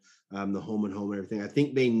weekend, the home and everything. I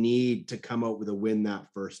think they need to come out with a win that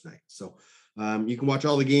first night. So you can watch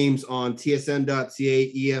all the games on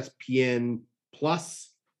tsn.ca, ESPN Plus,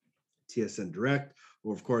 TSN Direct,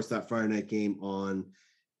 or of course that Friday night game on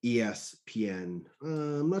ESPN.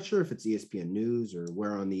 I'm not sure if it's ESPN News or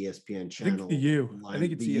where on the ESPN channel. I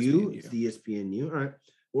think it's ESPN. It's the ESPN U. All right.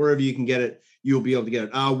 Wherever you can get it, you'll be able to get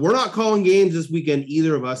it. We're not calling games this weekend,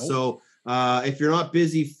 either of us. Nope. So if you're not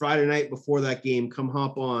busy Friday night before that game, come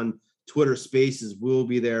hop on Twitter Spaces. We'll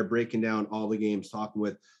be there breaking down all the games, talking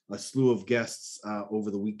with a slew of guests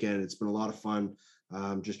over the weekend. It's been a lot of fun.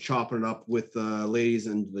 Just chopping it up with the ladies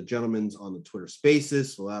and the gentlemen on the Twitter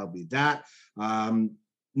Spaces. So that'll be that.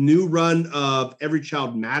 New run of Every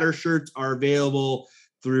Child Matter shirts are available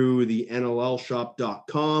through the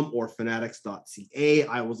NLLshop.com or fanatics.ca.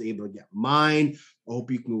 I was able to get mine. I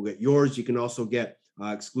hope you can go get yours. You can also get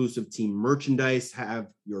exclusive team merchandise, have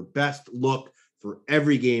your best look for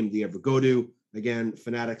every game that you ever go to. Again,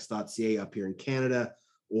 fanatics.ca up here in Canada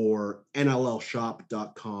or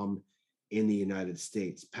NLLshop.com in the United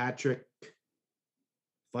States. Patrick,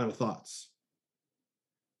 final thoughts.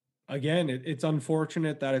 Again, it's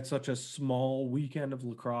unfortunate that it's such a small weekend of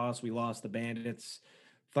lacrosse. We lost the Bandits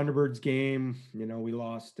Thunderbirds game. We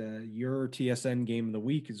lost your TSN game of the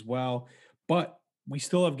week as well. But we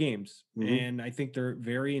still have games, and I think they're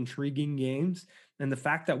very intriguing games And the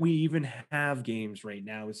fact that we even have games right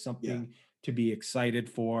now is something to be excited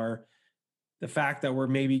for. The fact that we're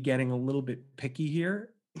maybe getting a little bit picky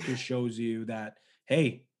here just shows you that,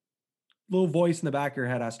 hey, little voice in the back of your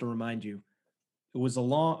head has to remind you it was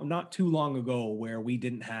not too long ago where we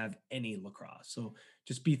didn't have any lacrosse. So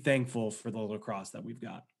just be thankful for the lacrosse that we've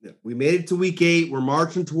got. Yeah, we made it to week 8. We're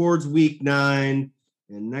marching towards week 9.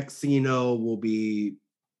 And next thing you know, we'll be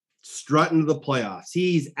strutting to the playoffs.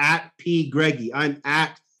 He's at P. Greggy. I'm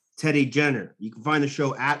at Teddy Jenner. You can find the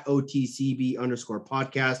show at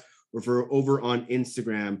OTCB_podcast or over on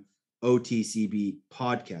Instagram, OTCB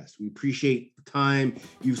podcast. We appreciate the time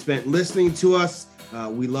you've spent listening to us.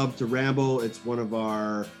 We love to ramble. It's one of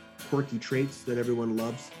our quirky traits that everyone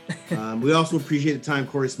loves. We also appreciate the time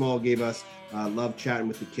Corey Small gave us. Love chatting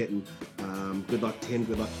with the kitten. Good luck to him.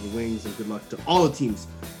 Good luck to the Wings, and good luck to all the teams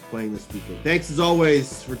playing this weekend. Thanks as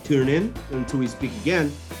always for tuning in. Until we speak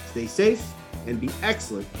again, stay safe and be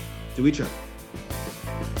excellent to each other.